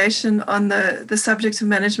recommendation on the subject of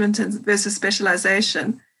management versus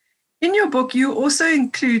specialization. In your book, you also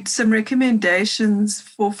include some recommendations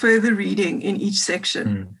for further reading in each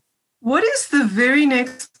section. What is the very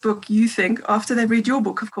next book you think, after they've read your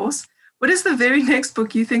book, of course, what is the very next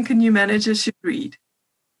book you think a new manager should read?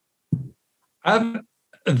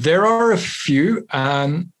 There are a few.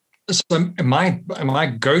 So my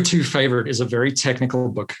go-to favorite is a very technical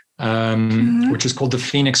book, which is called The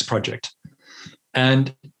Phoenix Project.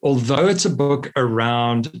 And although it's a book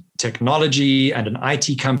around technology and an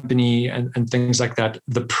IT company and things like that,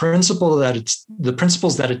 the principles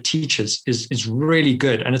that it teaches is really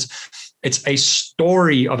good. And it's a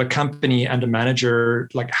story of a company and a manager,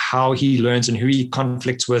 like how he learns and who he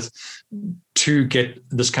conflicts with to get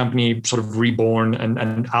this company sort of reborn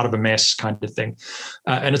and out of a mess kind of thing.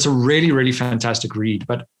 And it's a really, really fantastic read.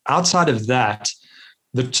 But outside of that,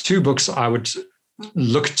 the two books I would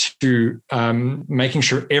look to making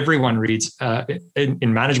sure everyone reads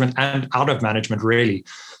in management and out of management really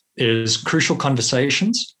is Crucial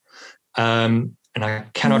Conversations. And I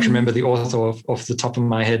cannot remember the author off the top of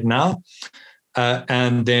my head now.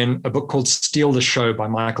 And then a book called Steal the Show by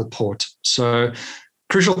Michael Port. So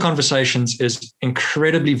Crucial Conversations is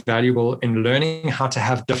incredibly valuable in learning how to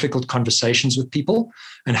have difficult conversations with people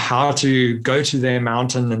and how to go to their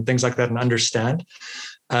mountain and things like that and understand.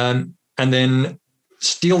 And then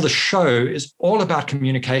Steal the Show is all about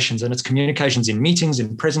communications, and it's communications in meetings,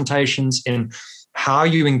 in presentations, in how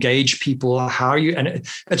you engage people, and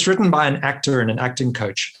it's written by an actor and an acting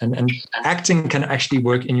coach, and acting can actually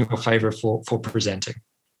work in your favor for presenting.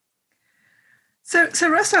 So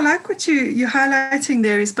Ross, I like what you're highlighting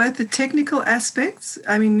there is both the technical aspects.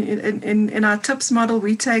 I mean, in our TIPS model,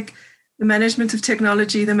 we take the management of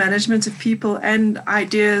technology, the management of people and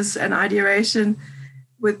ideas and ideation,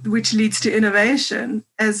 which leads to innovation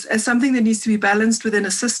as something that needs to be balanced within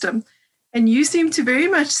a system. And you seem to very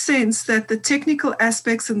much sense that the technical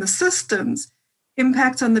aspects and the systems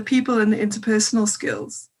impact on the people and the interpersonal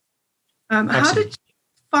skills. How did you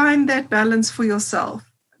find that balance for yourself?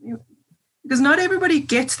 Because not everybody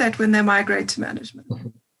gets that when they migrate to management.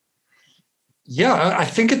 Yeah, I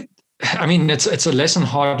think it's a lesson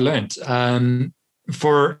hard learned.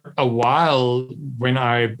 For a while, when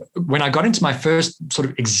I got into my first sort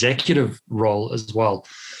of executive role as well,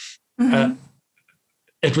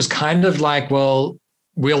 it was kind of like, well,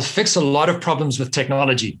 we'll fix a lot of problems with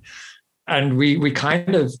technology. And we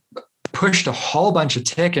kind of pushed a whole bunch of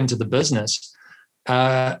tech into the business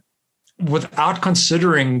without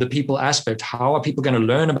considering the people aspect. How are people going to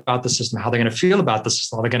learn about the system? How are they going to feel about the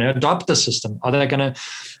system? Are they going to adopt the system? Are they going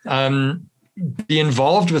to be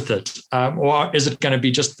involved with it? Or is it going to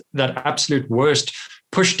be just that absolute worst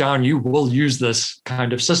push down, you will use this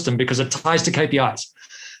kind of system because it ties to KPIs?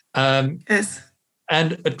 Yes.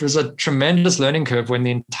 And it was a tremendous learning curve when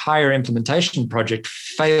the entire implementation project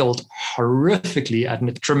failed horrifically at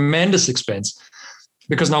a tremendous expense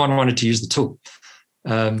because no one wanted to use the tool.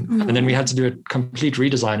 And then we had to do a complete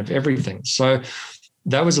redesign of everything. So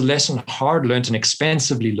that was a lesson hard learned and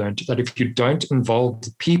expensively learned, that if you don't involve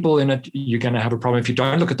the people in it, you're going to have a problem. If you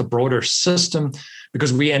don't look at the broader system,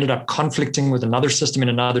 because we ended up conflicting with another system in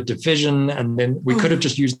another division, and then we could have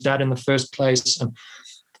just used that in the first place. And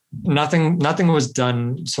nothing was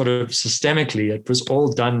done sort of systemically. It was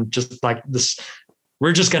all done just like this.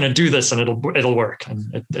 We're just going to do this and it'll work.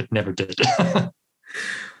 And it never did.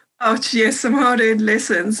 Ouch, yes, some hard-earned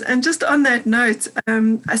lessons. And just on that note,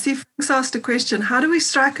 I see Frank's asked a question. How do we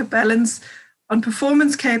strike a balance on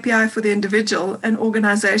performance KPI for the individual and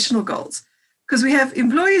organizational goals? Because we have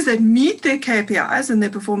employees that meet their KPIs and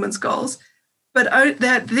their performance goals, but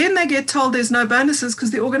then they get told there's no bonuses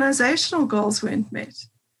because the organizational goals weren't met.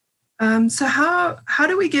 So how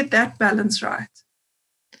do we get that balance right?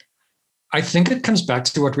 I think it comes back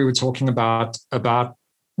to what we were talking about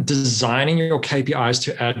designing your KPIs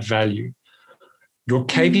to add value. Your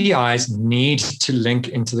KPIs need to link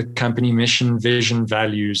into the company mission, vision,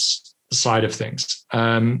 values side of things.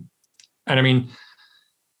 And I mean,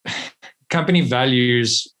 company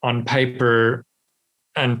values on paper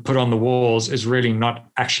and put on the walls is really not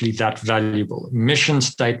actually that valuable. Mission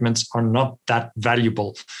statements are not that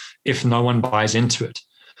valuable if no one buys into it.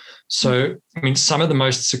 So, I mean, some of the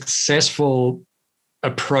most successful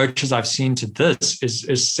approaches I've seen to this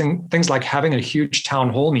is things like having a huge town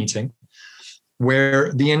hall meeting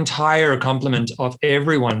where the entire complement of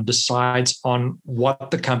everyone decides on what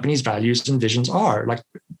the company's values and visions are. Like,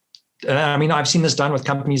 I mean, I've seen this done with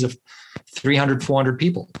companies of 300, 400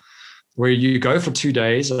 people, where you go for 2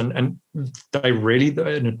 days and they really,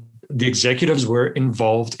 the executives were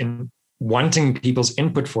involved in wanting people's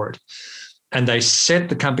input for it. And they set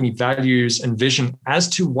the company values and vision as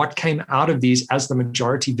to what came out of these as the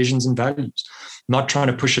majority visions and values, not trying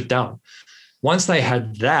to push it down. Once they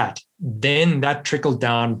had that, then that trickled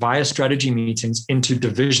down via strategy meetings into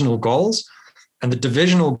divisional goals. And the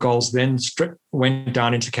divisional goals then went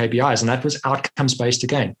down into KPIs, and that was outcomes-based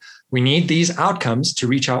again. We need these outcomes to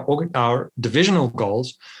reach our divisional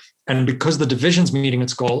goals. And because the division's meeting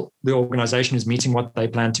its goal, the organization is meeting what they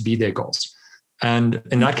plan to be their goals. And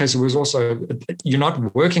in that case, it was also, you're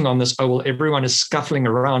not working on this, oh, well, everyone is scuffling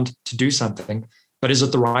around to do something, but is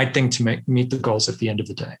it the right thing to meet the goals at the end of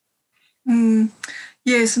the day?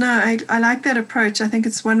 Yes, no, I like that approach. I think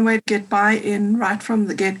it's one way to get buy-in right from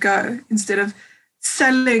the get-go instead of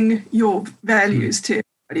selling your values to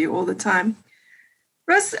everybody all the time.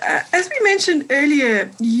 Ross, as we mentioned earlier,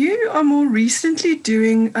 you are more recently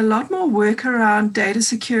doing a lot more work around data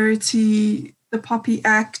security, the POPI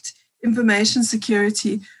Act, information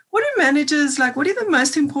security. What are the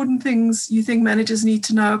most important things you think managers need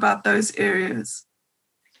to know about those areas?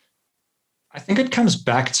 I think it comes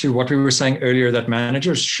back to what we were saying earlier, that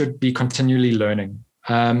managers should be continually learning.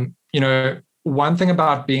 One thing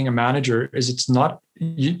about being a manager is it's not,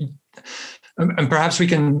 and perhaps we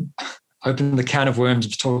can open the can of worms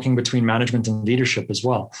of talking between management and leadership as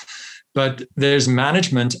well. But there's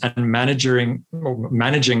management and managing,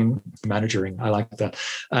 I like that,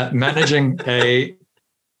 managing a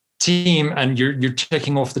team, and you're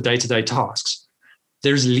taking off the day-to-day tasks.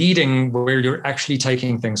 There's leading, where you're actually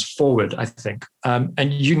taking things forward, I think.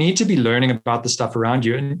 And you need to be learning about the stuff around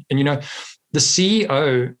you. And the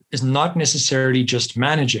CEO is not necessarily just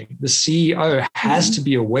managing. The CEO has to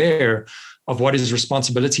be aware of what his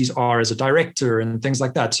responsibilities are as a director and things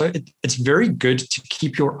like that. So it's very good to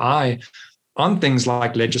keep your eye on things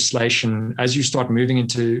like legislation. As you start moving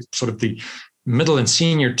into sort of the middle and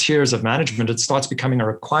senior tiers of management, it starts becoming a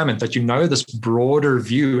requirement that you know this broader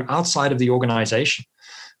view outside of the organization.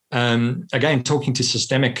 Again, talking to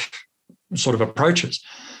systemic sort of approaches,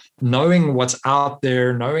 knowing what's out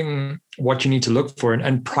there, knowing what you need to look for.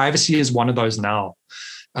 And privacy is one of those now.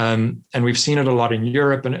 And we've seen it a lot in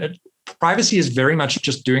Europe. And privacy is very much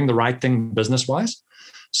just doing the right thing business-wise.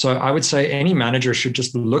 So I would say any manager should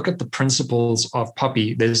just look at the principles of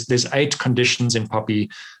POPI. There's 8 conditions in POPI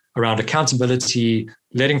around accountability,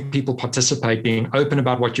 letting people participate, being open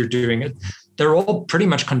about what you're doing. They're all pretty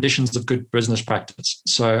much conditions of good business practice.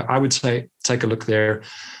 So I would say take a look there.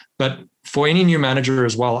 But for any new manager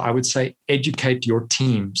as well, I would say educate your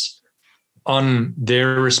teams on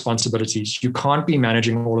their responsibilities. You can't be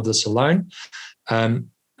managing all of this alone. And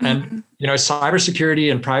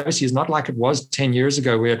cybersecurity and privacy is not like it was 10 years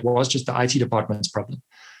ago, where it was just the IT department's problem.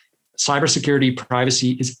 Cybersecurity,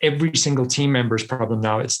 privacy is every single team member's problem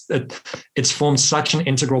now. It's formed such an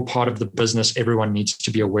integral part of the business. Everyone needs to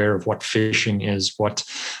be aware of what phishing is, what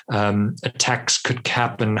attacks could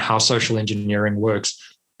happen, how social engineering works.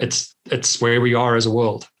 It's where we are as a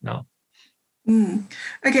world now.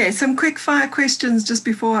 Okay, some quick fire questions just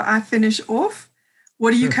before I finish off.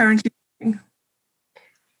 What are you currently doing?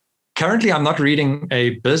 Currently, I'm not reading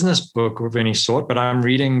a business book of any sort, but I'm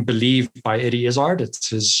reading Believe by Eddie Izzard. It's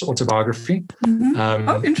his autobiography.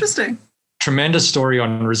 Interesting. Tremendous story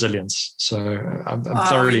on resilience. So I'm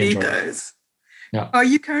thoroughly enjoying those. Yeah. Are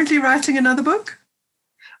you currently writing another book?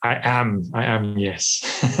 I am, yes.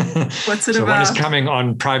 What's it so about? One is coming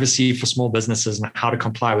on privacy for small businesses and how to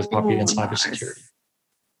comply with POPI and cybersecurity.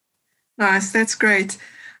 Nice, that's great.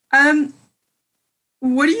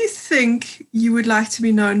 What do you think you would like to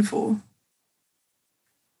be known for?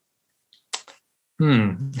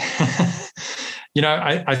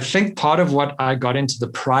 I think part of what I got into the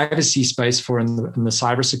privacy space for in the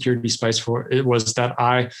cybersecurity space for, it was that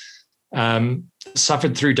I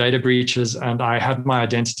suffered through data breaches and I had my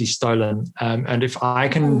identity stolen. And if I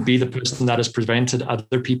can be the person that has prevented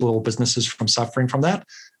other people or businesses from suffering from that,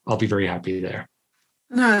 I'll be very happy there.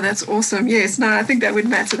 No, that's awesome. Yes, no, I think that would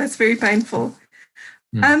matter. That's very painful.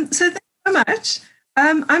 So thank you so much.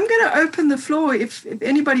 I'm going to open the floor if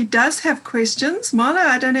anybody does have questions. Marla,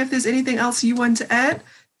 I don't know if there's anything else you want to add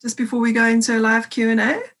just before we go into a live Q&A.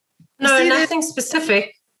 No, nothing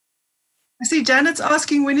specific. I see Janet's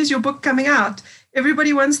asking, when is your book coming out?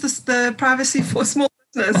 Everybody wants the privacy for small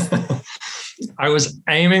business. I was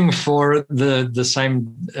aiming for the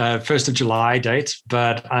same 1st of July date,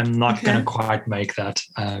 but I'm not going to quite make that.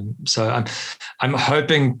 So I'm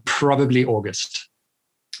hoping probably August.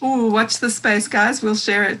 Oh, watch the space, guys. We'll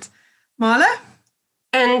share it. Marla?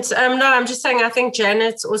 And no, I'm just saying, I think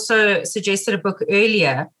Janet also suggested a book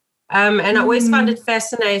earlier. And I always find it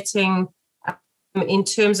fascinating in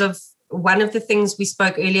terms of one of the things we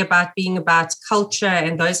spoke earlier about being about culture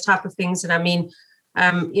and those type of things. And I mean,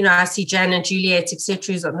 I see Janet, Juliet,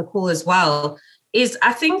 etc. is on the call as well, is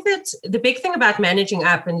I think that the big thing about managing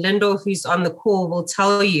up, and Lindor, who's on the call, will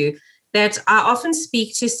tell you that I often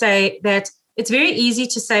speak to say that it's very easy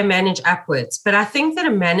to say manage upwards, but I think that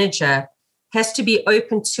a manager has to be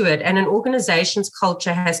open to it and an organization's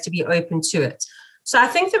culture has to be open to it. So I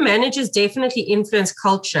think the managers definitely influence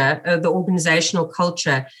culture, the organizational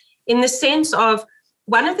culture, in the sense of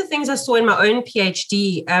one of the things I saw in my own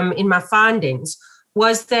PhD in my findings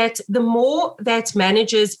was that the more that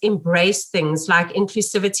managers embrace things like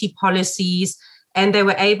inclusivity policies and they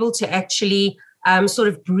were able to actually sort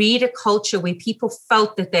of breed a culture where people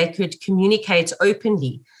felt that they could communicate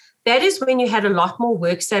openly, that is when you had a lot more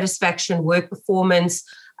work satisfaction, work performance.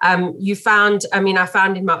 I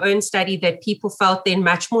found in my own study that people felt then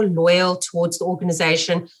much more loyal towards the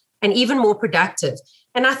organization, and even more productive.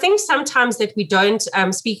 And I think sometimes that we don't,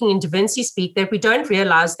 speaking in Da Vinci speak, that we don't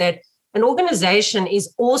realize that an organization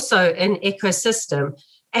is also an ecosystem,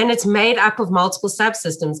 and it's made up of multiple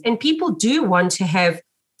subsystems. And people do want to have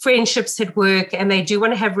friendships at work, and they do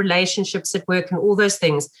want to have relationships at work and all those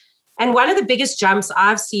things. And one of the biggest jumps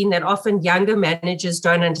I've seen that often younger managers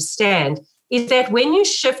don't understand is that when you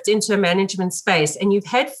shift into a management space and you've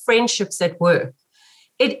had friendships at work,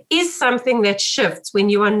 it is something that shifts when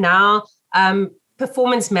you are now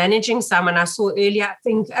performance managing someone. I saw earlier, I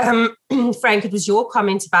think, Frank, it was your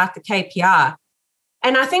comment about the KPI.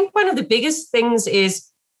 And I think one of the biggest things is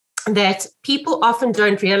that people often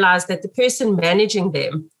don't realize that the person managing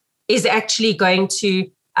them is actually going to,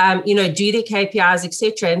 do their KPIs,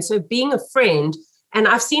 etc. And so being a friend, and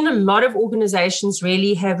I've seen a lot of organizations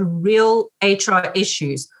really have real HR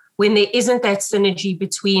issues when there isn't that synergy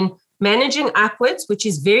between managing upwards, which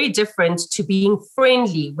is very different, to being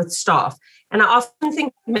friendly with staff. And I often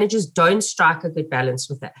think managers don't strike a good balance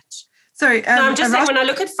with that. Sorry, so I'm just saying, when I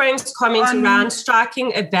look at Frank's comment around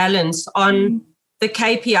striking a balance on the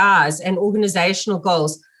KPIs and organizational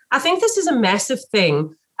goals, I think this is a massive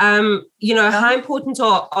thing. How important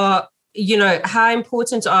are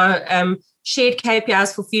shared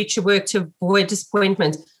KPIs for future work to avoid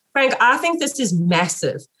disappointment? Frank, I think this is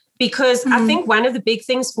massive, because I think one of the big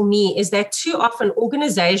things for me is that too often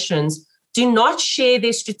organizations do not share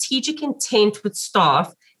their strategic intent with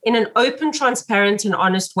staff in an open, transparent, and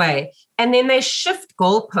honest way. And then they shift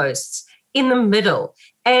goalposts in the middle.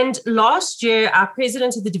 And last year, our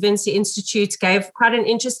president of the Da Vinci Institute gave quite an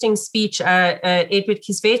interesting speech, Edward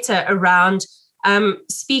Kisveta, around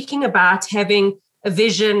speaking about having a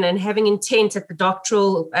vision and having intent at the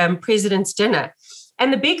doctoral president's dinner.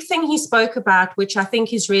 And the big thing he spoke about, which I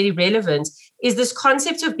think is really relevant, is this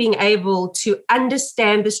concept of being able to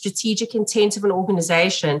understand the strategic intent of an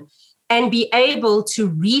organization and be able to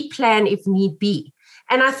replan if need be.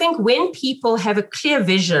 And I think when people have a clear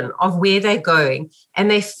vision of where they're going and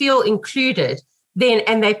they feel included, then,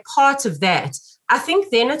 and they're part of that, I think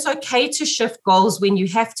then it's okay to shift goals when you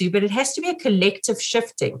have to, but it has to be a collective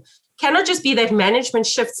shifting. Cannot just be that management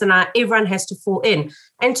shifts and everyone has to fall in.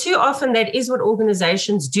 And too often that is what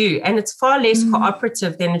organizations do. And it's far less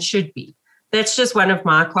cooperative than it should be. That's just one of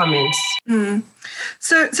my comments.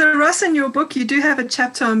 So Ross, in your book, you do have a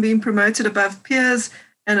chapter on being promoted above peers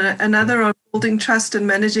and another on building trust and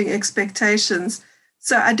managing expectations.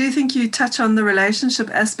 So I do think you touch on the relationship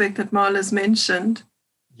aspect that Marla's mentioned.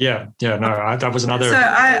 That was another. So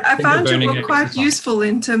I found your book quite useful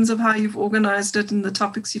in terms of how you've organized it and the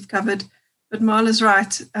topics you've covered. But Marla's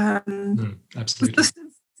right. Absolutely.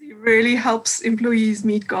 Consistency really helps employees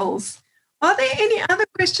meet goals. Are there any other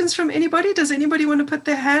questions from anybody? Does anybody want to put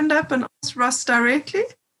their hand up and ask Ross directly?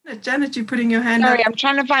 Janet, you're putting your hand up. Sorry, I'm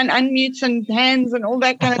trying to find unmutes and hands and all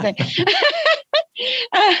that kind of thing.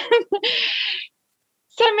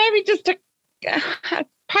 So maybe just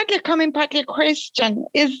partly a comment, partly a question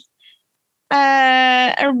is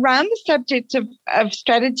around the subject of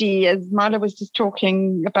strategy, as Marla was just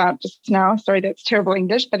talking about just now. Sorry, that's terrible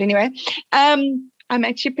English, but anyway, I'm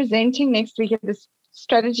actually presenting next week at this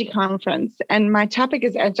strategy conference, and my topic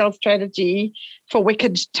is agile strategy for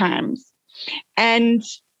wicked times. And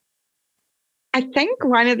I think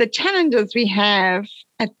one of the challenges we have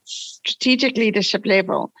at strategic leadership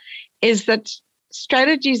level is that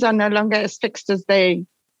strategies are no longer as fixed as they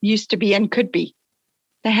used to be and could be.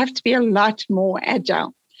 They have to be a lot more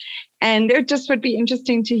agile. And it just would be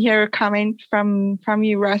interesting to hear a comment from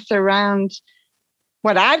you, Ross, around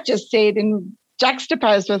what I've just said and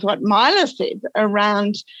juxtaposed with what Marla said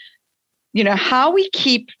around, how we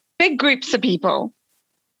keep big groups of people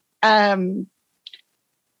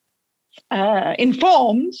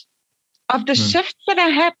informed of the shifts that are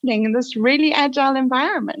happening in this really agile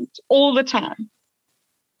environment all the time.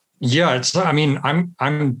 Yeah,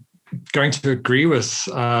 I'm going to agree with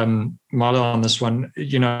Marla on this one.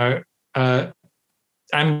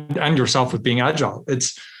 And yourself with being agile.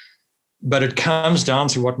 But it comes down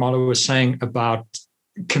to what Marla was saying about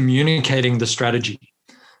communicating the strategy.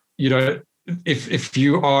 If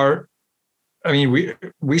you are,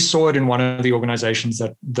 we saw it in one of the organizations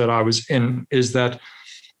that I was in, is that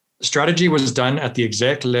strategy was done at the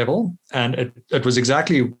exec level, and it was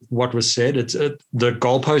exactly what was said. The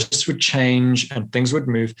goalposts would change and things would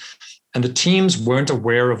move, and the teams weren't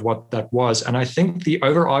aware of what that was. And I think the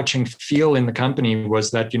overarching feel in the company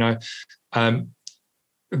was that,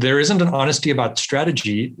 there isn't an honesty about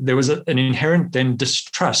strategy. There was an inherent then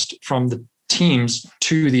distrust from the teams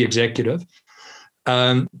to the executive.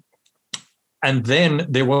 And then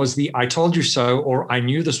there was the I told you so, or I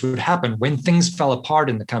knew this would happen when things fell apart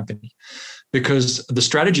in the company because the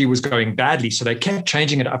strategy was going badly. So they kept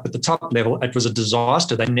changing it up at the top level. It was a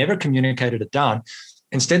disaster. They never communicated it down.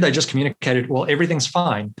 Instead, they just communicated, well, everything's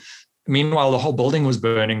fine. Meanwhile, the whole building was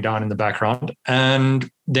burning down in the background.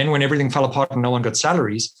 And then when everything fell apart and no one got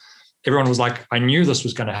salaries, everyone was like, I knew this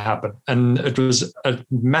was going to happen. And it was a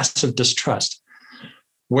massive distrust.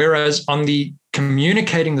 Whereas on the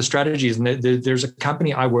communicating the strategies, and there's a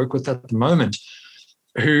company I work with at the moment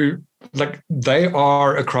who, like, they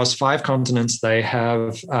are across 5 continents. They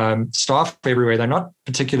have staff everywhere. They're not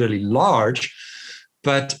particularly large,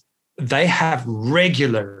 but they have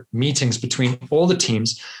regular meetings between all the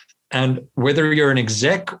teams. And whether you're an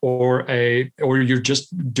exec or you're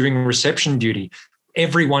just doing reception duty,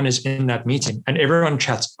 everyone is in that meeting and everyone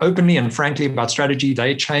chats openly and frankly about strategy.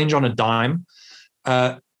 They change on a dime,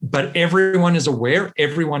 but everyone is aware,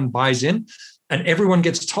 everyone buys in, and everyone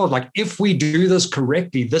gets told, like, if we do this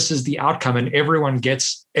correctly, this is the outcome, and everyone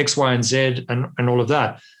gets X, Y, and Z and all of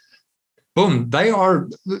that. Boom, they are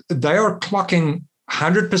clocking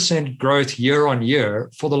 100% growth year on year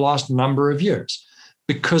for the last number of years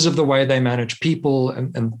because of the way they manage people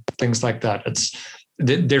and things like that. It's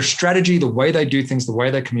their strategy, the way they do things, the way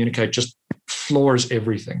they communicate just floors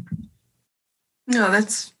everything. No,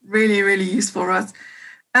 that's really, really useful, Ross.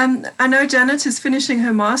 I know Janet is finishing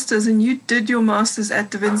her master's and you did your master's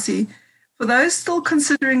at Da Vinci. For those still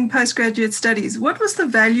considering postgraduate studies, what was the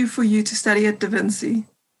value for you to study at Da Vinci?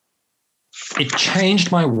 It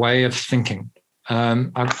changed my way of thinking.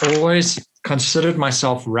 I've always considered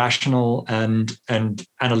myself rational and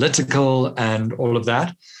analytical and all of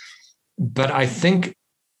that. But I think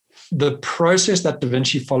the process that Da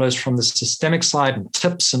Vinci follows from the systemic side and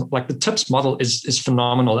tips, and like the tips model is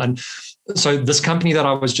phenomenal. And so this company that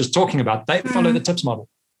I was just talking about, they follow the tips model.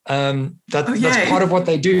 That's part of what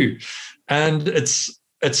they do. And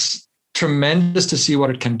it's tremendous to see what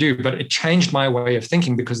it can do, but it changed my way of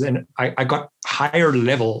thinking because then I got higher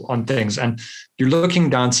level on things. And you're looking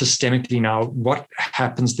down systemically now, what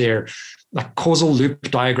happens there, like causal loop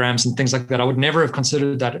diagrams and things like that. I would never have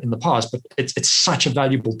considered that in the past, but it's such a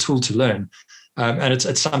valuable tool to learn. And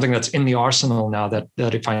it's something that's in the arsenal now that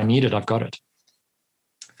if I need it, I've got it.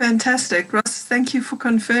 Fantastic. Ross, thank you for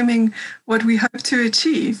confirming what we hope to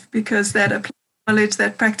achieve, because that applies knowledge,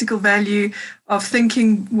 that practical value of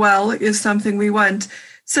thinking well is something we want.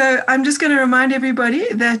 So I'm just going to remind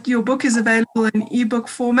everybody that your book is available in ebook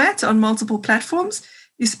format on multiple platforms,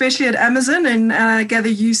 especially at Amazon. And I gather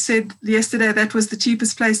you said yesterday that was the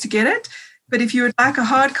cheapest place to get it. But if you would like a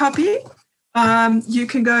hard copy, you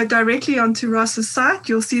can go directly onto Ross's site.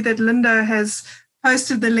 You'll see that Linda has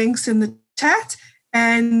posted the links in the chat,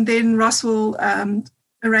 and then Ross will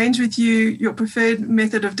arrange with you your preferred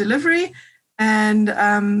method of delivery. And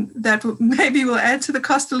that will add to the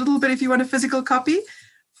cost a little bit if you want a physical copy.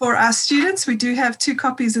 For our students, we do have 2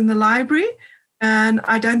 copies in the library, and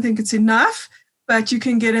I don't think it's enough, but you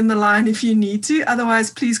can get in the line if you need to.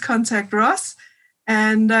 Otherwise, please contact Ross.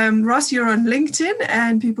 And Ross, you're on LinkedIn,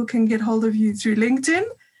 and people can get hold of you through LinkedIn.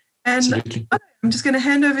 And Absolutely. I'm just going to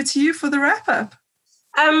hand over to you for the wrap-up.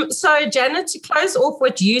 So Janet, to close off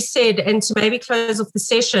what you said and to maybe close off the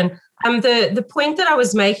session, the point that I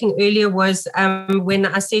was making earlier was when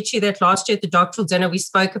I said to you that last year at the doctoral dinner, we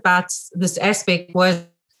spoke about this aspect was,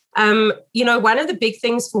 one of the big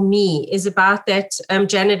things for me is about that,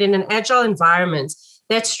 Janet, in an agile environment,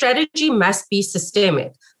 that strategy must be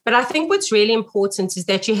systemic. But I think what's really important is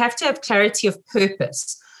that you have to have clarity of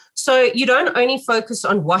purpose. So you don't only focus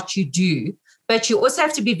on what you do, but you also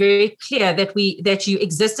have to be very clear that you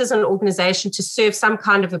exist as an organization to serve some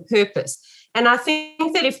kind of a purpose. And I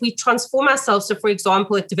think that if we transform ourselves, so for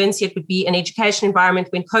example, at Da Vinci, it would be an education environment.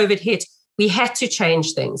 When COVID hit, we had to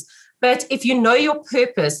change things. But if you know your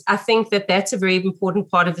purpose, I think that that's a very important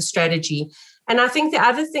part of the strategy. And I think the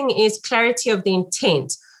other thing is clarity of the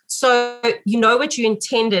intent. So you know what you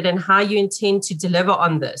intended and how you intend to deliver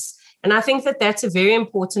on this. And I think that that's a very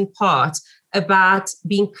important part about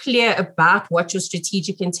being clear about what your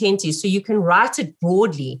strategic intent is. So you can write it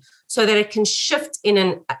broadly so that it can shift in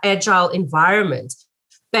an agile environment,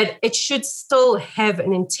 but it should still have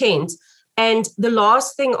an intent. And the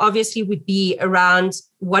last thing obviously would be around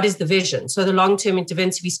what is the vision. So the long-term in Da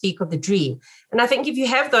Vinci, we speak of the dream. And I think if you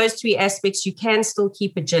have those 3 aspects, you can still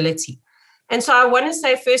keep agility. And so I want to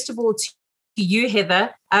say, first of all, to you,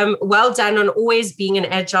 Heather, well done on always being an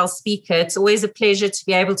agile speaker. It's always a pleasure to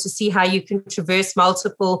be able to see how you can traverse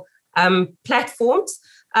multiple platforms.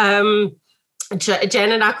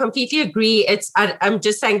 Janet, I completely agree. I'm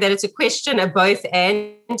just saying that it's a question of both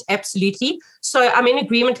and, absolutely. So I'm in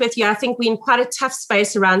agreement with you. I think we're in quite a tough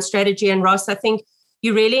space around strategy. And Ross, I think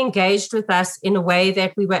you really engaged with us in a way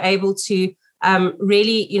that we were able to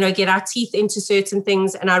really, get our teeth into certain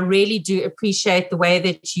things. And I really do appreciate the way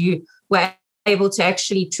that you were able to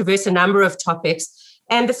actually traverse a number of topics.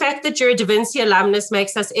 And the fact that you're a Da Vinci alumnus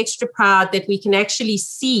makes us extra proud that we can actually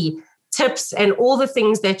see tips and all the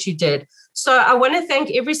things that you did. So I want to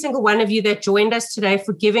thank every single one of you that joined us today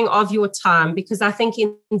for giving of your time, because I think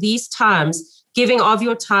in these times, giving of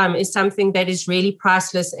your time is something that is really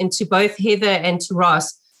priceless. And to both Heather and to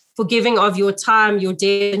Ross, for giving of your time, your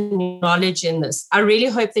depth and knowledge in this. I really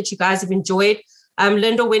hope that you guys have enjoyed.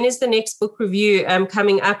 Linda, when is the next book review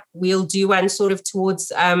coming up? We'll do one sort of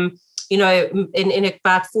towards, in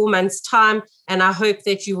about 4 months' time. And I hope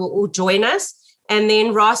that you will all join us. And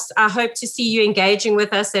then, Ross, I hope to see you engaging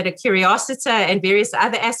with us at a Curiosity and various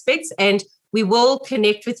other aspects. And we will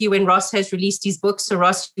connect with you when Ross has released his book. So,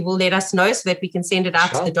 Ross, you will let us know so that we can send it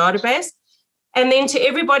out to the database. And then to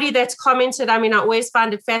everybody that's commented, I always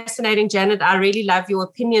find it fascinating, Janet. I really love your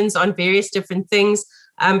opinions on various different things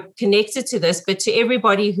connected to this. But to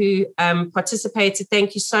everybody who participated,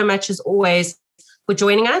 thank you so much, as always, for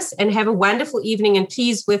joining us. And have a wonderful evening. And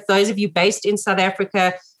please, with those of you based in South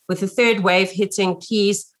Africa, with the third wave hitting,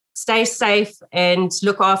 please stay safe and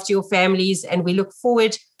look after your families. And we look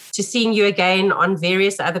forward to seeing you again on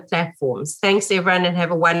various other platforms. Thanks, everyone, and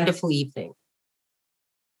have a wonderful evening.